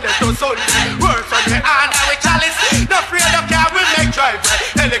 Sunday to Sunday. Work on the hand and we chalice. No afraid of car we make drive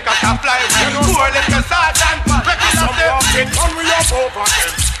with. Helicopter fly with. Poor little Sergeant Wallace. Some walk it, come we up over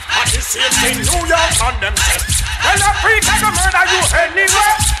them. And the same thing New York on them set. Well, Afrique I go murder you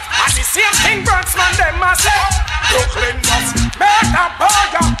anyway. And the same thing Bronxman them a say. Brooklyn must murder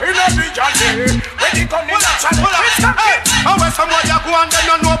burger in a region. When they come in a channel, it's not it. And when someone you go and they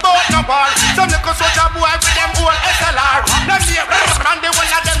don't know about no bar. Some little soldier boy with them whole SLR. Now they and the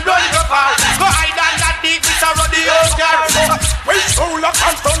one of them run go far. Go hide and that deep it's a rodeo car. We soul a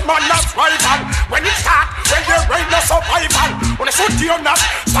constant man of rival. When it start, when you rain no survival. When I shoot you not,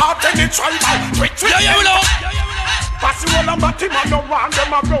 start any tribal. Yeah, you know. Pass you all a matty man, no one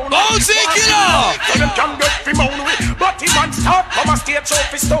them a brown. Bouncy killer! So them can get fi moan with. But he man start from a stage so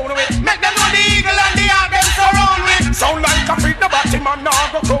fi stone with. Make them know the eagle and the hawk them surround with. Sound like a freak, the batty man now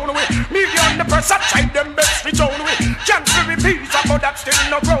go crown with. Me and the press a try them best fi drown with. Can't fi repeat but that still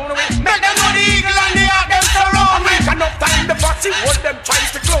no grown with. Make them know the eagle and the hawk them surround with. Enough time the fussy hold them tries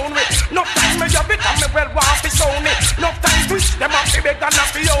to clone with. Enough time me have it and me well want fi sound me. Enough time twist them up fi beg and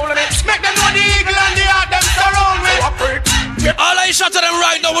not fi hold me. Make them know the eagle and the hawk them surround with. All I shot to them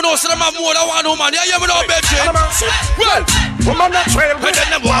right now, we know so them have more than one woman. Yeah, you know, baby. Well, woman not trail with.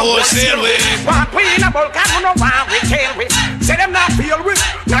 Then them want to sail with. Want we in a Vulcan, we no want we tail with. Say them not feel with,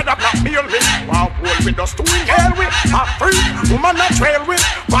 neither not feel with. Want hold with us to inhale with. Afrique, woman not trail with.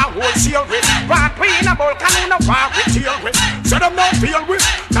 Want wholesale with. Want we in a Vulcan, we no want we tail with. Say them not feel with,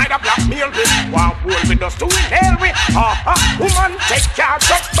 neither blackmail with. Want hold with us to inhale with. Woman take care of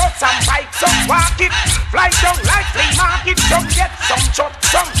bus and bikes up, walk it. Fly down like flea market. Some get some chop,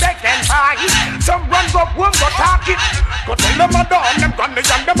 some beg and buy it. Some run go home, go talk it. Go tell them a down, them gun the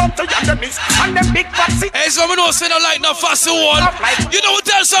young, them up to young, them knees. And them big fussy. Hey, so we don't say no like no fussy one. You know we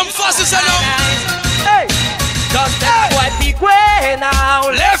tell some fussy say no. Hey, just tell a boy big way now.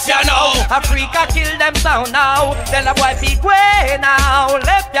 Left ya now. Africa kill them sound now. Tell a boy big way now.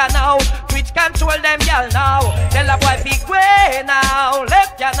 Left ya now. Twitch control them y'all now. Tell a boy big way now.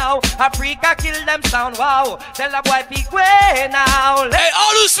 Left ya now. Africa kill them sound wow. Tell a boy big way now. Hey,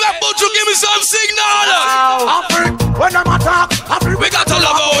 all who sweat but you give me some signal. Afrique, when them attack, Afrique, we got to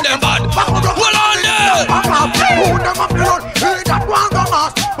love all them bad. Hold on there. Who them up the road? He that one go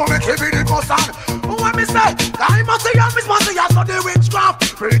mask. But me keep it in person. What me say? I must say, so the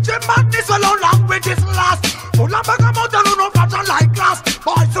witchcraft. Preaching madness alone language is last. Full of bergamot and no fashion like glass.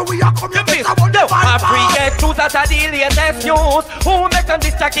 Boys, so we are coming to the Afrique truth that are the latest news. Who make and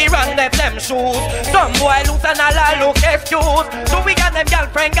this Jackie run left them shoes. Some boy loose and all look excuse. So we got them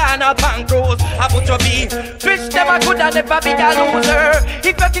girlfriend gone out on cruise. I put your be fish never could have never be a loser.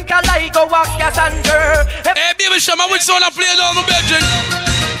 If you think I like go walk gas and girl. Hey baby Shama, which song I play down my bedroom?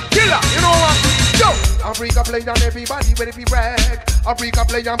 Killer, you know what? Yo, Africa play on everybody when it be wreck. Africa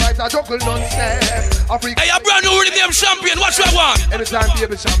play on vibes, I juggle non-step. Africa. Hey, a brand new rhythm champion, what you want? Anytime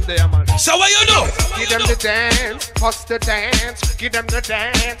baby Sham there, man. So what you do? Give them the dance, bust the dance. Give them the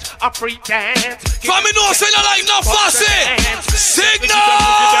dance, a free dance. For me no say no like no fussy. Signal!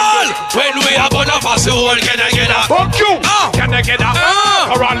 When we have on a fussy hole, can I get a fuck you? Can I get a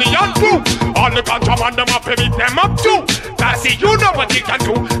Corallian too? All the contraband them up, beat them up too. Passy, you know what you can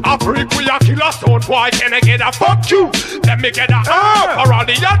do. Afrique, we a killer stone boy. Can I get a fuck you? Let me get a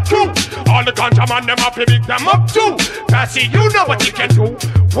Corallian too. All the contraband them up, beat them up too. Passy, you know what you can do.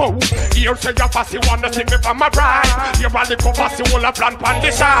 Whoa, here say your fussy wanna see me from my bride. Here a little fussy will a plan on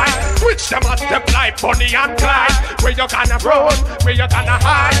the side. Switch them a step like Bonnie and Clyde. Where you gonna run? Where you gonna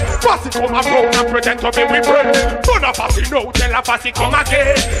hide? Fussy come around and pretend to be with friend. Son of fussy no, tell a fussy come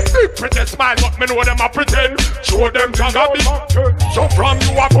again. Big pretend smile, but me know them a pretend. Show them jagga big. So from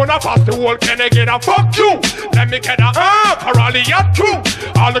you a gonna pass the whole, can I get a fuck you? Let me get a Corallian too.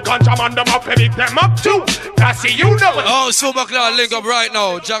 All the contraband them up, pick them up too. Passy, you know it. Oh, Super Cloud, link up right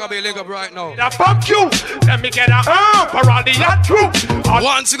now. Jagga be link up right now. Fuck you. Let me get a Corallian too.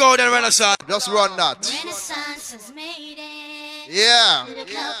 Want to go then Renaissance? Just run that. Renaissance has made it. Yeah.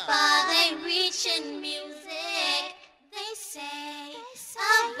 How far they reach in music. They say,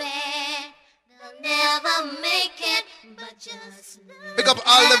 I'll bet they'll never make it, but just pick up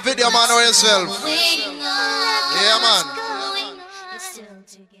all the video man or yourself. Yeah, man. You're still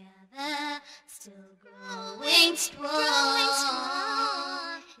together, still growing strong.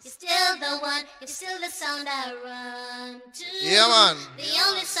 You're still the one, you're still the sound I run to. Yeah, man. The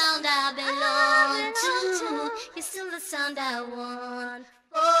only sound I belong to. You're still the sound I want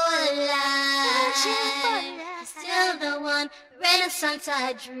for life. You're still the one, Renaissance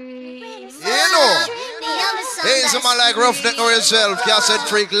I dream. You know. Hey, someone like Roughneck or yourself, Cassette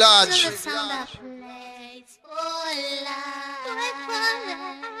Freak Lodge.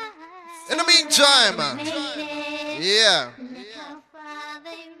 In the meantime, yeah.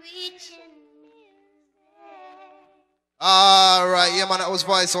 Alright, yeah man, that was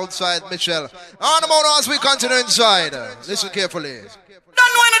voice outside, Michelle. On the motor as we continue inside. Listen carefully.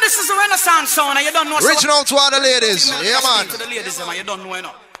 Don't know this is a Renaissance sound, and you don't know. Reaching out to all the ladies, yeah man. To the ladies, man, you don't know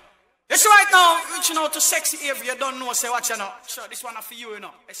enough. It's right now, reaching out to sexy Avery, you don't know, say what you know. Sure, this one for you, you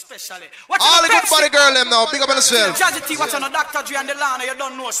know, especially. Watch all the good body girl them now, big up on yourself. Jazzy T, watch you know, Dr. Dre and the Lana, you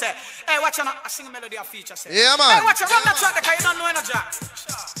don't know, say. Hey, watch you know, I sing a melody of feature, say. Yeah man. Hey, watch you run that track, because you don't know enough, Jack.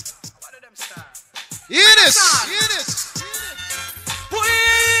 Sure. What are them stars? Hear this. Hear this.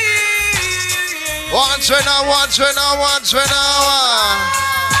 Once right now.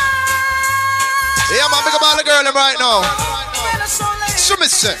 Yeah man, big up all the girl them right now.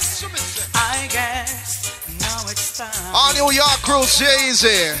 Submissive. I guess now it's time. All New York crew,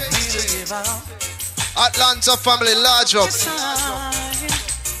 easy. Atlanta family, large up.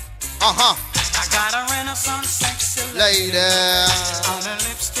 I got a Renaissance sexy lady. On a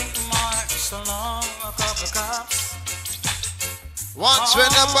lipstick mark, so long, a couple cups. Once we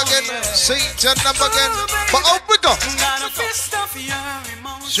up again, see turn up again. But out we go. Got a fist of your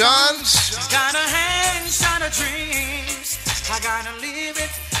emotions. Chance. Got a handshot of dreams. I gotta leave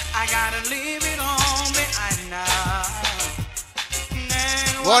it on behind now.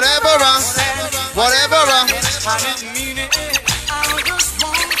 Whatever, I didn't mean it. I just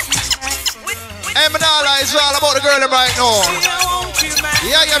want you back. Emanala is all about the girl right now.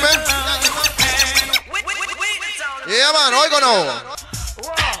 Yeah, man. Yeah, man. How you gonna know?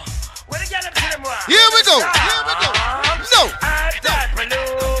 Here we go. No.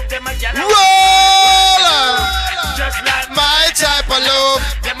 Roll. Just like my type of love.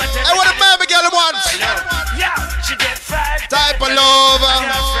 Hey, what the baby girl wants? Yeah, she get 5 type of love.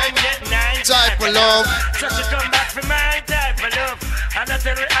 Type of love. So she come back for my type of love. And I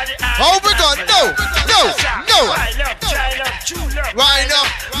tell her how we go? No. I love, try love, true love. Why not?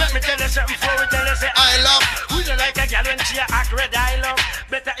 Let me tell you something before we tell her say I love. We don't like a girl when she act red, I love.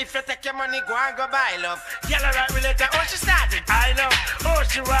 Better if you take your money, go and go buy love. Girl alright, we let her, oh she started, I love. Oh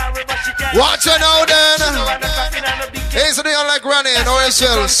she worry, but she can't. Watch her now then. Hey, so they are like running, or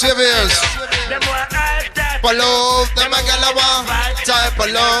yourself, serious. Type of love, them a girl a want. Type of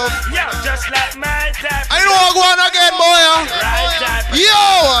love. Yo, just like my type. I know I'm going again, boy. Yo.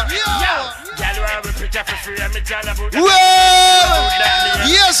 Well,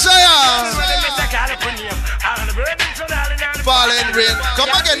 yes I am. falling rain. Come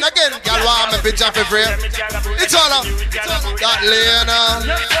again, girl, want me picture for free. It's all up. That Lena.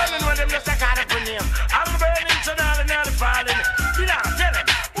 I'm burning to the falling. You know, tell them,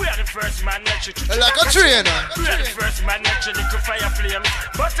 we are the first man that you like a train. We are the first man that you could fire flame.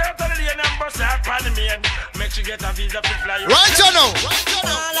 But I'm going to lay and bust our parliament. Make you get a visa to fly. Right, you know.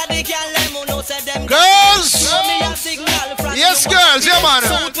 Girls. Yes, girls, yeah, man.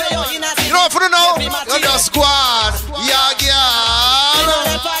 You know, for now, you're the squad. Yeah, girl.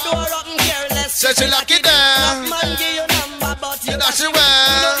 Say she lucky there. You know she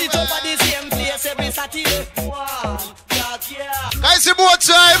well. Guys, it's more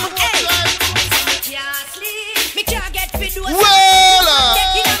time. Well,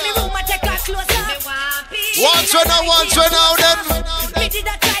 once when now then.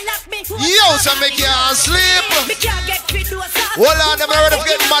 Yo, so make you sleep. Hold on, I'm ready to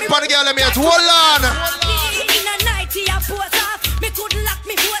get mad for the girl I'm here. Hold on.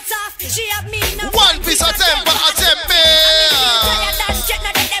 One piece of temper, I tempt me.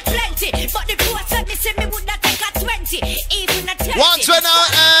 Once when now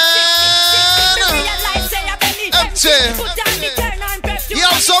empty. You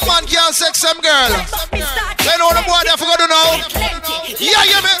have some man can't sex some girl. They know the boy they forgot to know. Yeah,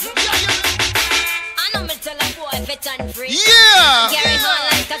 yeah, man. Yeah.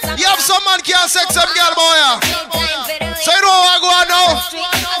 You have some man can't sex some girl, boy. So you know what I go on now?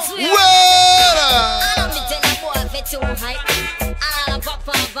 Well,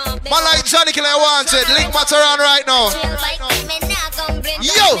 man like Johnny Killer wanted. Link Matterhorn right now.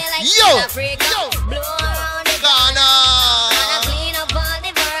 Yo. Ghana.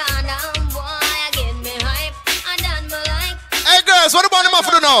 Hey girls, what about them off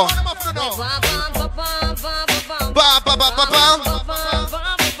to know?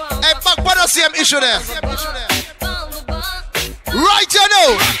 Hey, back for the same issue there. Right, you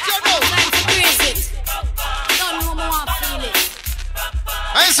know.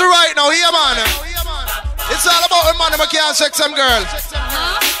 I see right now, here, man. It's all about a man who can't sex some girl.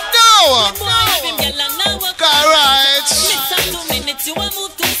 No. Alright.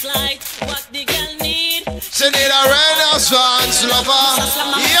 She need a Renaissance lover.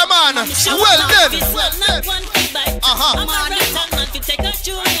 Yeah, man. Well then.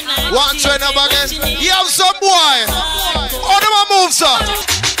 One train up again. You have some boy. How do I move, sir?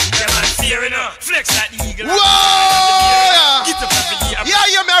 Flex that eagle. Whoa! Yeah,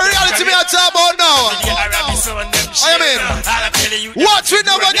 you're my reality me I talk about now. I mean, watch it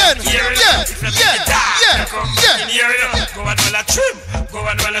now again. Yeah. Go and well a trim, go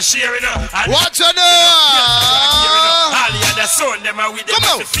and well a sharing. Watch it now. All the other son, them are with them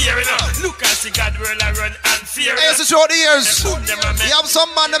to fear. Look and see God world I run and fear. Hey, it's short the years. You have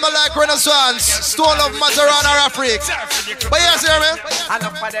some man them like Renaissance, Stone of Matterhorn or Afrique. But yes, hear me?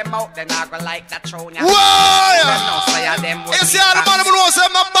 Enough for them out, then I go like that throne. Whoa! You see all the man who knows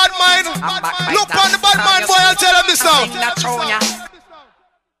them not bad mind? Look on the bad mind boy and tell them this now.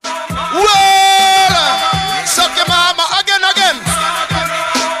 Whoa! Suck your mama again.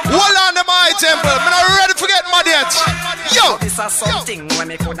 Hold on the my temple. I'm not ready to get mad yet. Yo!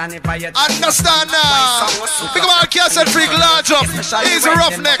 Understand now. Big man can't freak large up. He's a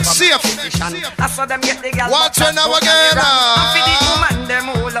roughneck, safe. Watch her now again.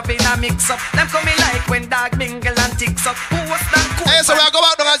 Hey, so we go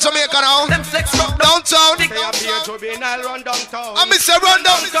back down to Jamaica now. Downtown. I miss a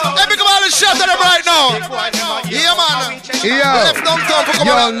rundown. Hey, big man, shout to them right now. Yeah, man. Yeah. Left downtown for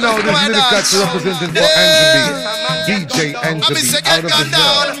coming out. Know this is the catch representing for DJ Anthony out of the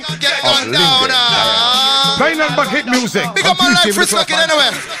world of Linden. Final but hit music. Big up my life, Fritz Lucky anyway.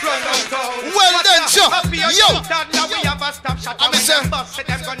 Well done, sure. Yo. I miss a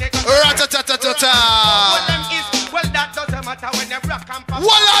rat-a-tat-a-ta-ta. Well, that doesn't matter when you rock and pop.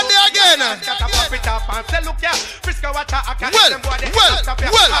 Well, on there again. And pick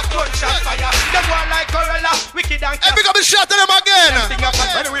up the shot to them again. And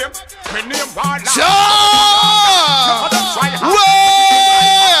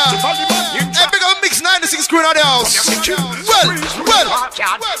pick up mix 96 screen on the house. Well,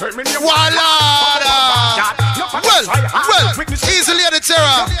 easily at the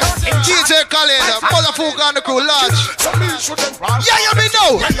terror. DJ Khaled, motherfucker on the crew, large. Yeah, you me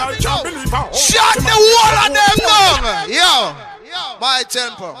know. Shut the wall on them down. Yo, my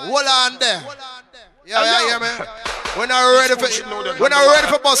temper, wall on there. Yeah, hear me? We're not ready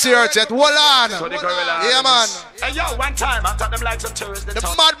for bus here yet. Hold on. Yeah, man. Hey, yo, one time I thought them like some tourists. The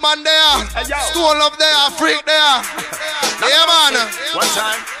madman there. Stone up there, freak there. Yeah, man. One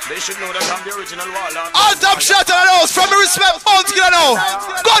time, they should know that I'm the original Warlord. All top shot on the house. From the respect, bounce killer now.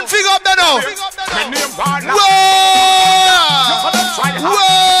 Gun figure up there now. Well.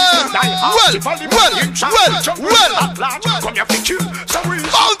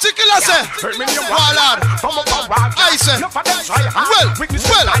 Bounty killer say. Warlord. I say. Well.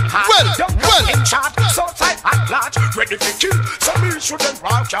 In charge, so tight at large, ready to kill. So me shouldn't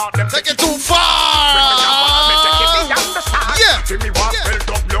watch out them. Take it too far. Yeah. Give me what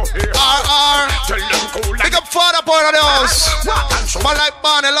will here. Tell them cool like. Pick up father part of the house. Man like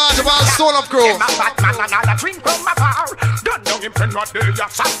Barney Large of our Stone Up crew. Batman and all a drink from my bar. Don't know him friend what they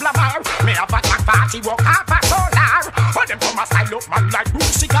are Sablamar. Me a Batman party walk half a solar. But them from a side up man like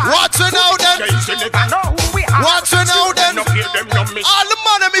Bruce cigar. What's it now then? What's it now then? All the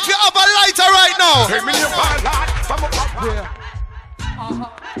man if you have a lighter right now.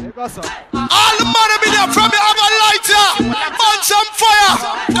 All the man in there from you have a lighter. On some fire.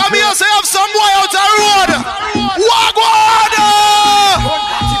 Come here say have some wire out the road. Walk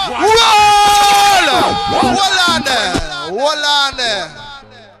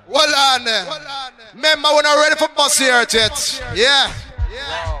Hold on there. Remember when I'm ready for bus here yet. Yeah.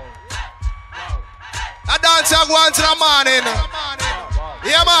 I dance I go on to the morning.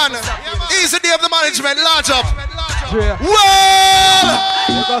 Yeah, man. Easy day of the management. Launch up. Well,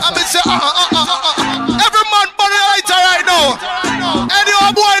 I'm say, every man burn a lighter right now. Any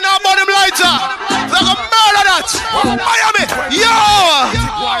old boy now burn him lighter. Like a murder that. Miami. Yo.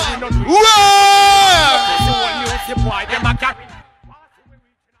 Well.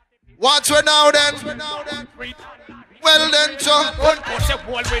 What's we now then? Well then, Joe.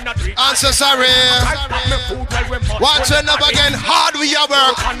 Answer sorry. Watch it up again. Hard we are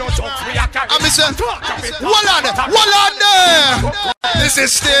work. I'm saying, hold on there. This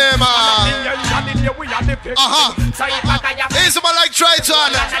is steam, man. He's a man like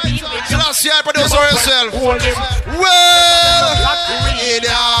Triton. Last year, producer yourself. Well,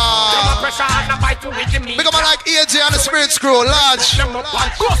 big a man like AJ and the Spirit Screw, large.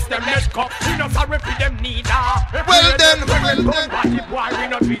 Well then,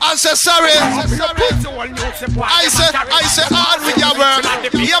 answer sorry. I say hard with your work.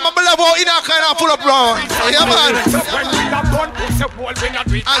 Yeah, my beloved, in a kind of full of bro. Yeah, man.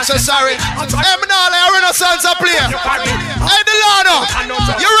 Answer sorry. Eminale, a Renaissance player. Hey, Delano,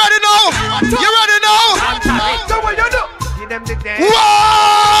 you ready now? You ready now? Give them the dance.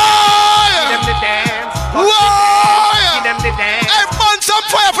 Why? Give them the dance. Why? Give them the dance. Hey, burn some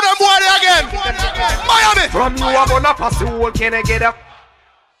fire for them boy again. Miami. From you up on a pass, who can I get up?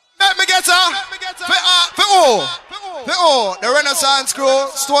 Let me get her. For the Renaissance crew,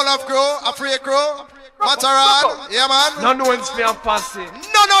 Stone Up crew, Afrique crew, Matterhorn, yeah man. No one's for a passy.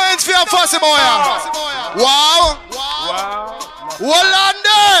 No one's for a passy boy. Wow. Hold on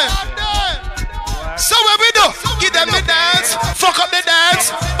there. So what we do? Give them the dance, fuck up the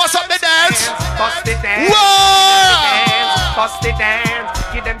dance, bust up the dance. Bust the dance. Whoa. Bust the dance.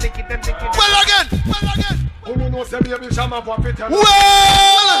 Give them the. Well again.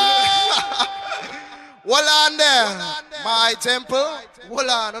 Well on there. My temple. Hold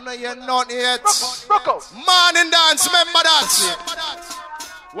on, I know you're not yet. Morning dance, remember that.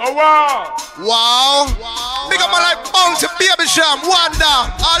 Wow. Big up man like Bounty, Baby Sham,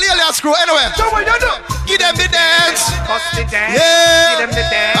 Wanda, all Elias crew, anyway. Give them the dance. Bust the dance. Yeah. Give them the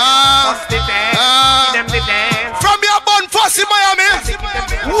dance. Bust the dance. Give them the dance. From your bun fussy Miami.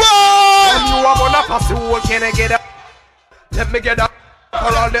 Whoa. From you up on a passy, who can I get up? Let me get up. For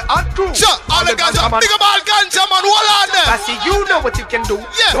all the hot crew. Sure, all the ganja, big up all ganja man, hold on there. Passy, you know what you can do.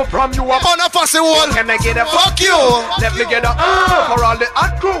 Yeah. So from you up on a fussy wall. Can I get up? Fuck you. Let me get up. For all the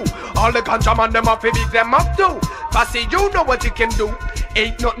hot crew. All the ganja man, them up, big them up too. Passy, you know what you can do.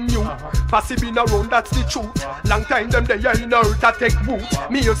 Ain't nothing new. Passy been around, that's the truth. Long time them they are in earth to take root.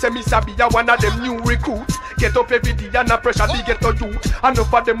 Me you say me sabi a one of them new recruits. Get up every day and a pressure they get to you. And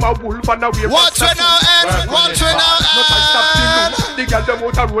enough of them a wolf and a way. Watch it now, Ed. Watch it now, Ed. The girl them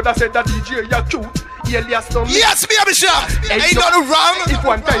out the road, I said that DJ you're cute. Yes, Baby Sham. Ain't nothing wrong. If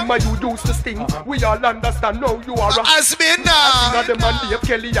one time you used to sting, we all understand now you are a has been now. The man Dave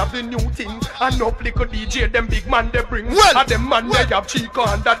Kelly have the new thing. And no flicker DJ, them big man they bring. Well, and them man they have Chico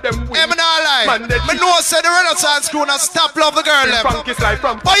and that them win. I'm not lying. Me know say the Renaissance crew not stop love the girl them. Frank is like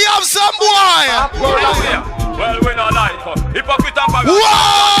from. But you have some boy. Well, we not like hypocrite and parrot.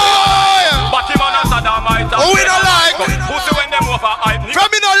 Why? But him and Saddamite. Oh, we not like. Pussy when them over hype.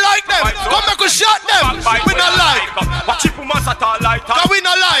 From me not like them. Come back and shot them. We not like. But cheap woman satellite. Cause we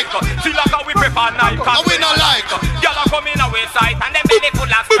not like. Feel like we prefer night. Cause we not like. Y'all are coming away side and them belly full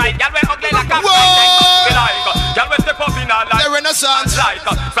of stride. Y'all we ugly like a strike. We like. Y'all we step up in a dance.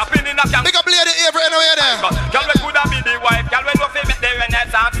 Slapping in a camp. Big up Lady Avery anyway there. Girl, we coulda be the wife. Girl, we no fi make the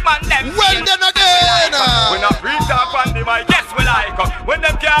Renaissance man them. Well then again. When a free talk on the mic, yes we like. When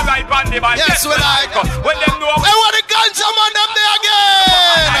them can't ride on the mic, yes we like. When them know. Hey, what the ganja man them there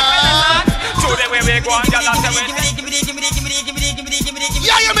again? So the way we go on, girl, and say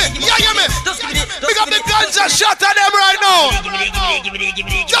yeah, you me. Big up the ganja shot at them right now.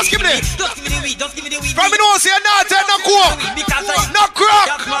 Just give me. From me know say not take no coke, no crack,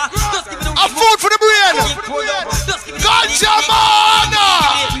 a food for the brain. Ganja man.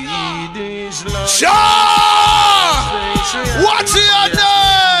 Sure. What's your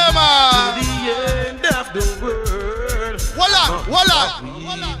name? Voila.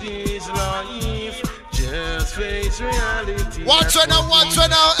 Watch right now,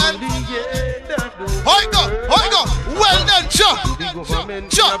 and Hoigo. Well done, Joe.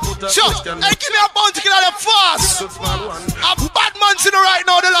 Hey, give me a bounty killer them fast. A bad man sitting right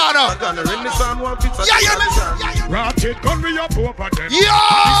now, the Lana. Yeah. Ratchet gun me up over them.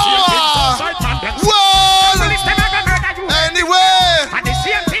 Yeah. Well. Anyway.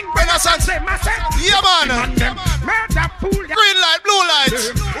 Yeah, man. Green light, blue light.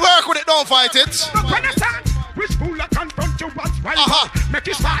 Work with it, don't fight it. Which fool I confront you once rival. Make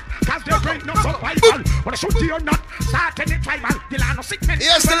it start, cause there ain't no survival. Wanna shoot you or not, start any tribal. Delano sick mental.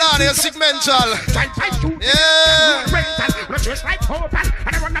 Yes, Delano, you're sick mental. Yeah. Wanna just like hope and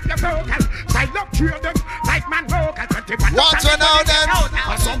I run up your vocal. Side up to them, like man vocal. What's on now then?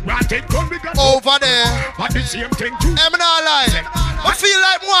 Over there. But the same thing too. I'm not lying. I feel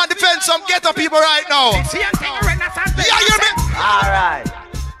like more defend some ghetto people right now. Yeah, you me? Alright.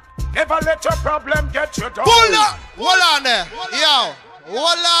 Never let your problem get you down. Hold on there. Yo.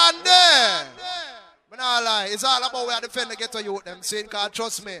 Hold on there. I'm not lying. It's all about where I defend the ghetto youth. Them saying, cause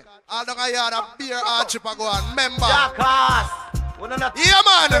trust me. I don't have a beer hardship I go on. Remember. Yeah,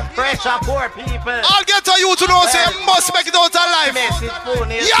 man. Pressure poor people. I'll get to you to know say must make it out alive.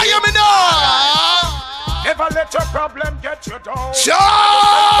 Yeah, you me know. Never let your problem get you down. Sure.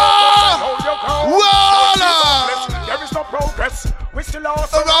 There is no progress. We still are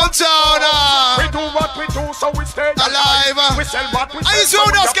around town. We do what we do, so we stay alive. We sell what we sell. I used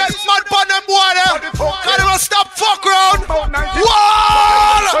to just get mad pon them boy them. Can't even stop fuck round. Wall on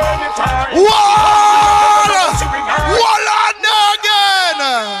again.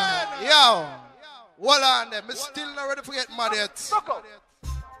 Yo. Wall on them. I'm still not ready to get mad yet.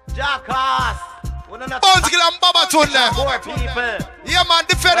 Jackass. Bounty and Baba Tune them. Poor people. Yeah, man,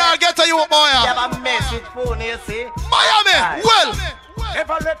 defend our ghetto you, boy. You have a message phone, you see? Miami, well.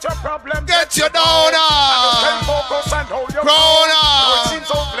 Never let your problem get you down.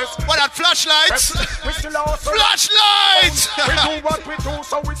 What that flashlights? Flashlights. We do what we do,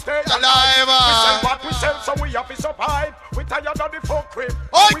 so we stay alive. We sell what we sell, so we have to survive. We tired of the folk crib.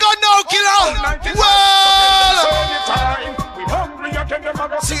 Oh, God, no, killer. Well. We hungry again, them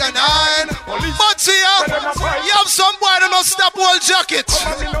are see a 9. But see you have some boy that don't stop all jacket.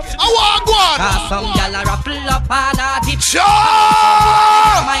 I want one. Some gyal a ruffle up and a dip. Sure.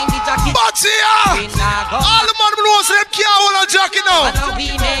 But see all the man knows them can't hold a jacket now.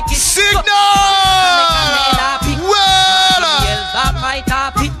 Signal. Well.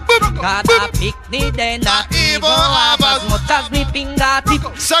 Got a picnic then not even have as much as me finger tip.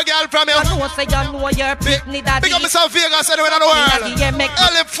 So girl from you. I know say you know your picnic daddy. Big up myself Vegas anywhere in the world.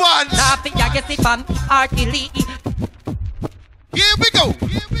 Elephant. Now pick your guess it from artillery. Here we go.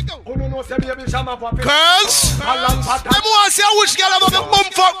 Girls, them want to see which girl have a bum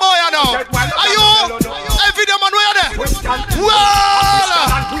fuck boy now. Are you? Every day man where there?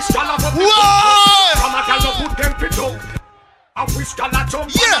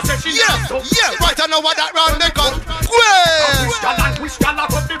 Yeah. Right, I know what that round they call.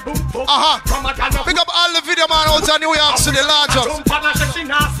 Pick up all the video man out in New York City, large up.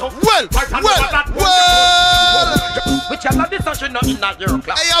 Well. Which I this should not in that your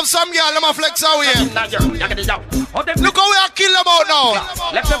class. I have some girl, them a flex out here. Look how we are kill them out now.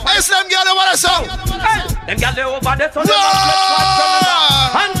 I see them girl over the song. Them girl over there, so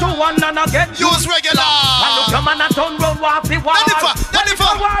and to one and again use regular. And look your man and turn round walk the wall.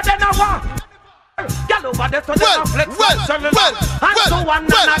 Then I walk. Girl over there, so them a flex and to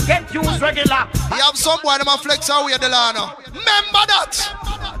one and again use regular. You have some boy, them a flex out here, Delano. Remember that.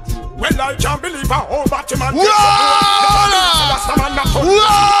 Well, I can't believe a whole Batman.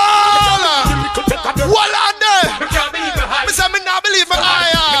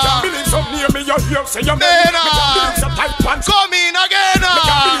 Come in again.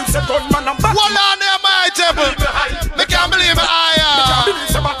 One on there, my table. I can't believe it. I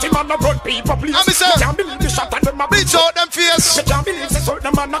can't believe the shot at them. Bleach out them face.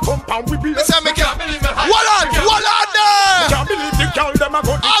 and we be. Listen, me can't believe it. Hold on there. Can't believe the girl them a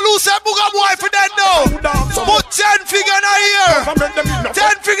go. All who say Booga boy for that now. Put 10 figure in a year.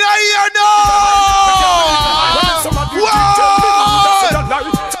 10 figure a year now.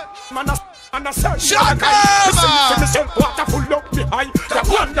 Shut up! Water full up behind. The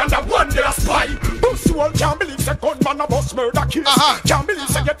one they a spy. Boost you all can't believe the gunman a bust murder case. Can't believe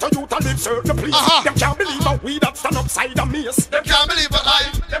say get to you to live certain place. Them can't believe a weed that stand upside a mace. Them can't believe a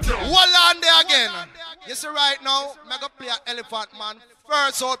lie. Hold on there again. You see right now, mega play an Elephant Man.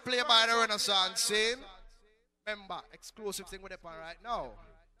 First out play by the Renaissance scene. Remember, exclusive thing with the pan right now.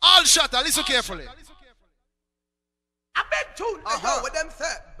 All shutter, listen carefully. I bet tune with them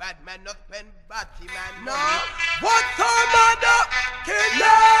say bad man not pen batty man. No. What time mother kill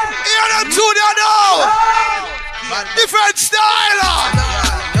them? Hear them tune you now. Different style.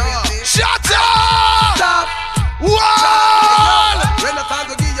 Shut up. Stop. Wall. Renaissance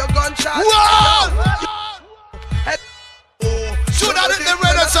will give you gunshot. Wall. Shoot out the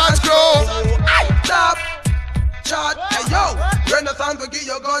Renaissance crew. Stop. Shot. Hey yo. Renaissance will give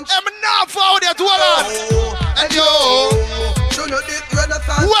you gunshot. I'm not forward there to all on. And yo. Should not this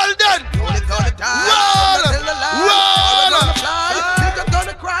Renaissance. Well done. Roll. Niggas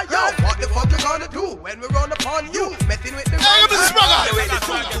gonna cry, yo. What the fuck you gonna do when we run upon you? Messing with the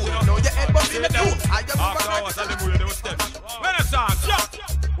No, your head bump in the tube. Renaissance,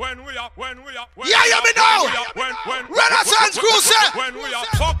 when we are. Yeah, you me know. Renaissance crew say. When we are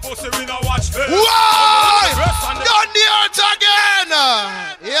fuck pussy, we not watch this. Why? Done the earth again.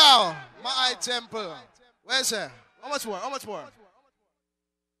 Yo, my temple. Where's it? How much more? One more?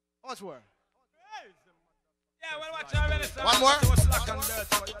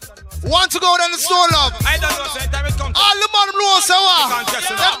 Want to go down the store, love? I don't know, say time it comes. All the man know, so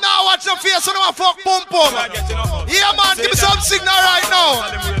them now watch the face, so them fuck pum pum. Yeah, man, give me some signal right now.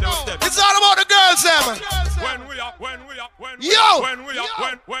 It's all about the girls, them. Yo!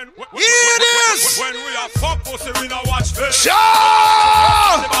 Here it is! When we are fuck pussy, we not watch this. Sure!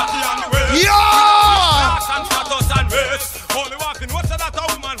 Yo!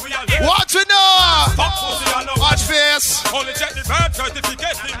 Watch it now! Watch face! Only check the birth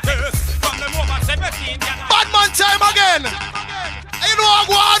certificate in case. From the moment 17. Bad man time again! You know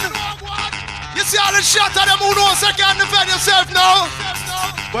what? You see all the shot of them who knows they can't defend yourself now?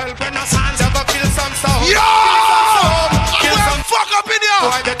 Well, Renaissance ever kill some sound. Yo! I'm gonna fuck up in here!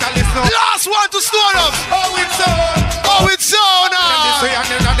 Last one to stone up! Oh, it's on! Oh, it's on!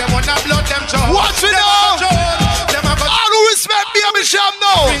 Watch it now! All who respect Baby Sham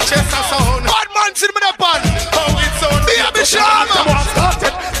now! Bad man sitting with a pan! Oh, it's on! Baby Sham! All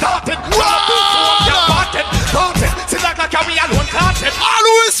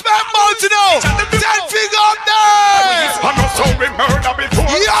who respect Mountain now! 10 figure up there! I know so we murder before.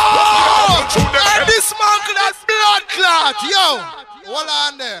 Yo! And this man that blood clot! Yo! Hold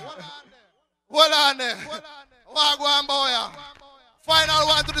on there! Wagwan boy! Final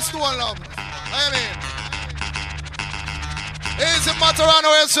one to the stone, love. I mean, easy Matterhorn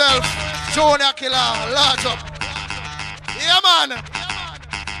yourself. Junior killer, large up. Yeah, man.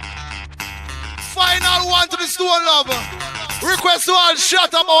 Final one to the stone, love. Request to all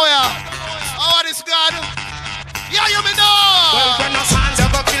shut up, boy. How is God? Yeah, you me know. Well, Renaissance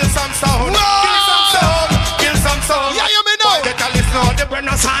ever kill some sound. Kill some sound. Yeah, you me know. Why better listen to the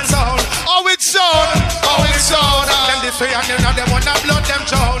Renaissance sound? Oh, it's sound. Oh, it's sound. Them this way and them wanna blood them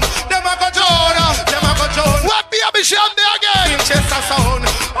drown. Them a go drown. What Baby Sham there again? Winchester sound.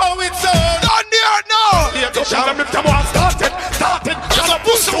 Oh, it's sound. Down there now. Baby Sham, if them want started. Just a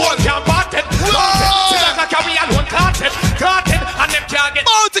pussy wall can't part it. See that like we alone clotted. And them can't get.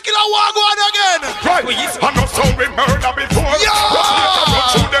 Bound to kill a wagwan again. Right, I know so we murder before. Yo! Run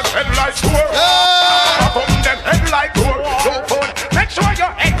through them headlights door. From them headlight door. Make sure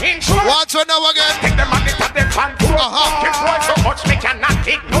your head in sure. Watch it now again. Take them and at them fan tour. Keep boys so much we cannot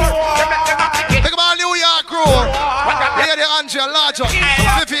ignore. Take about New York crew. Here the Angel Larger.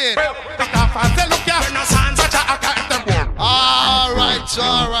 15. All right.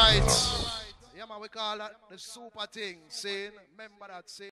 Yeah, man, we call that the super thing. Saying, remember that.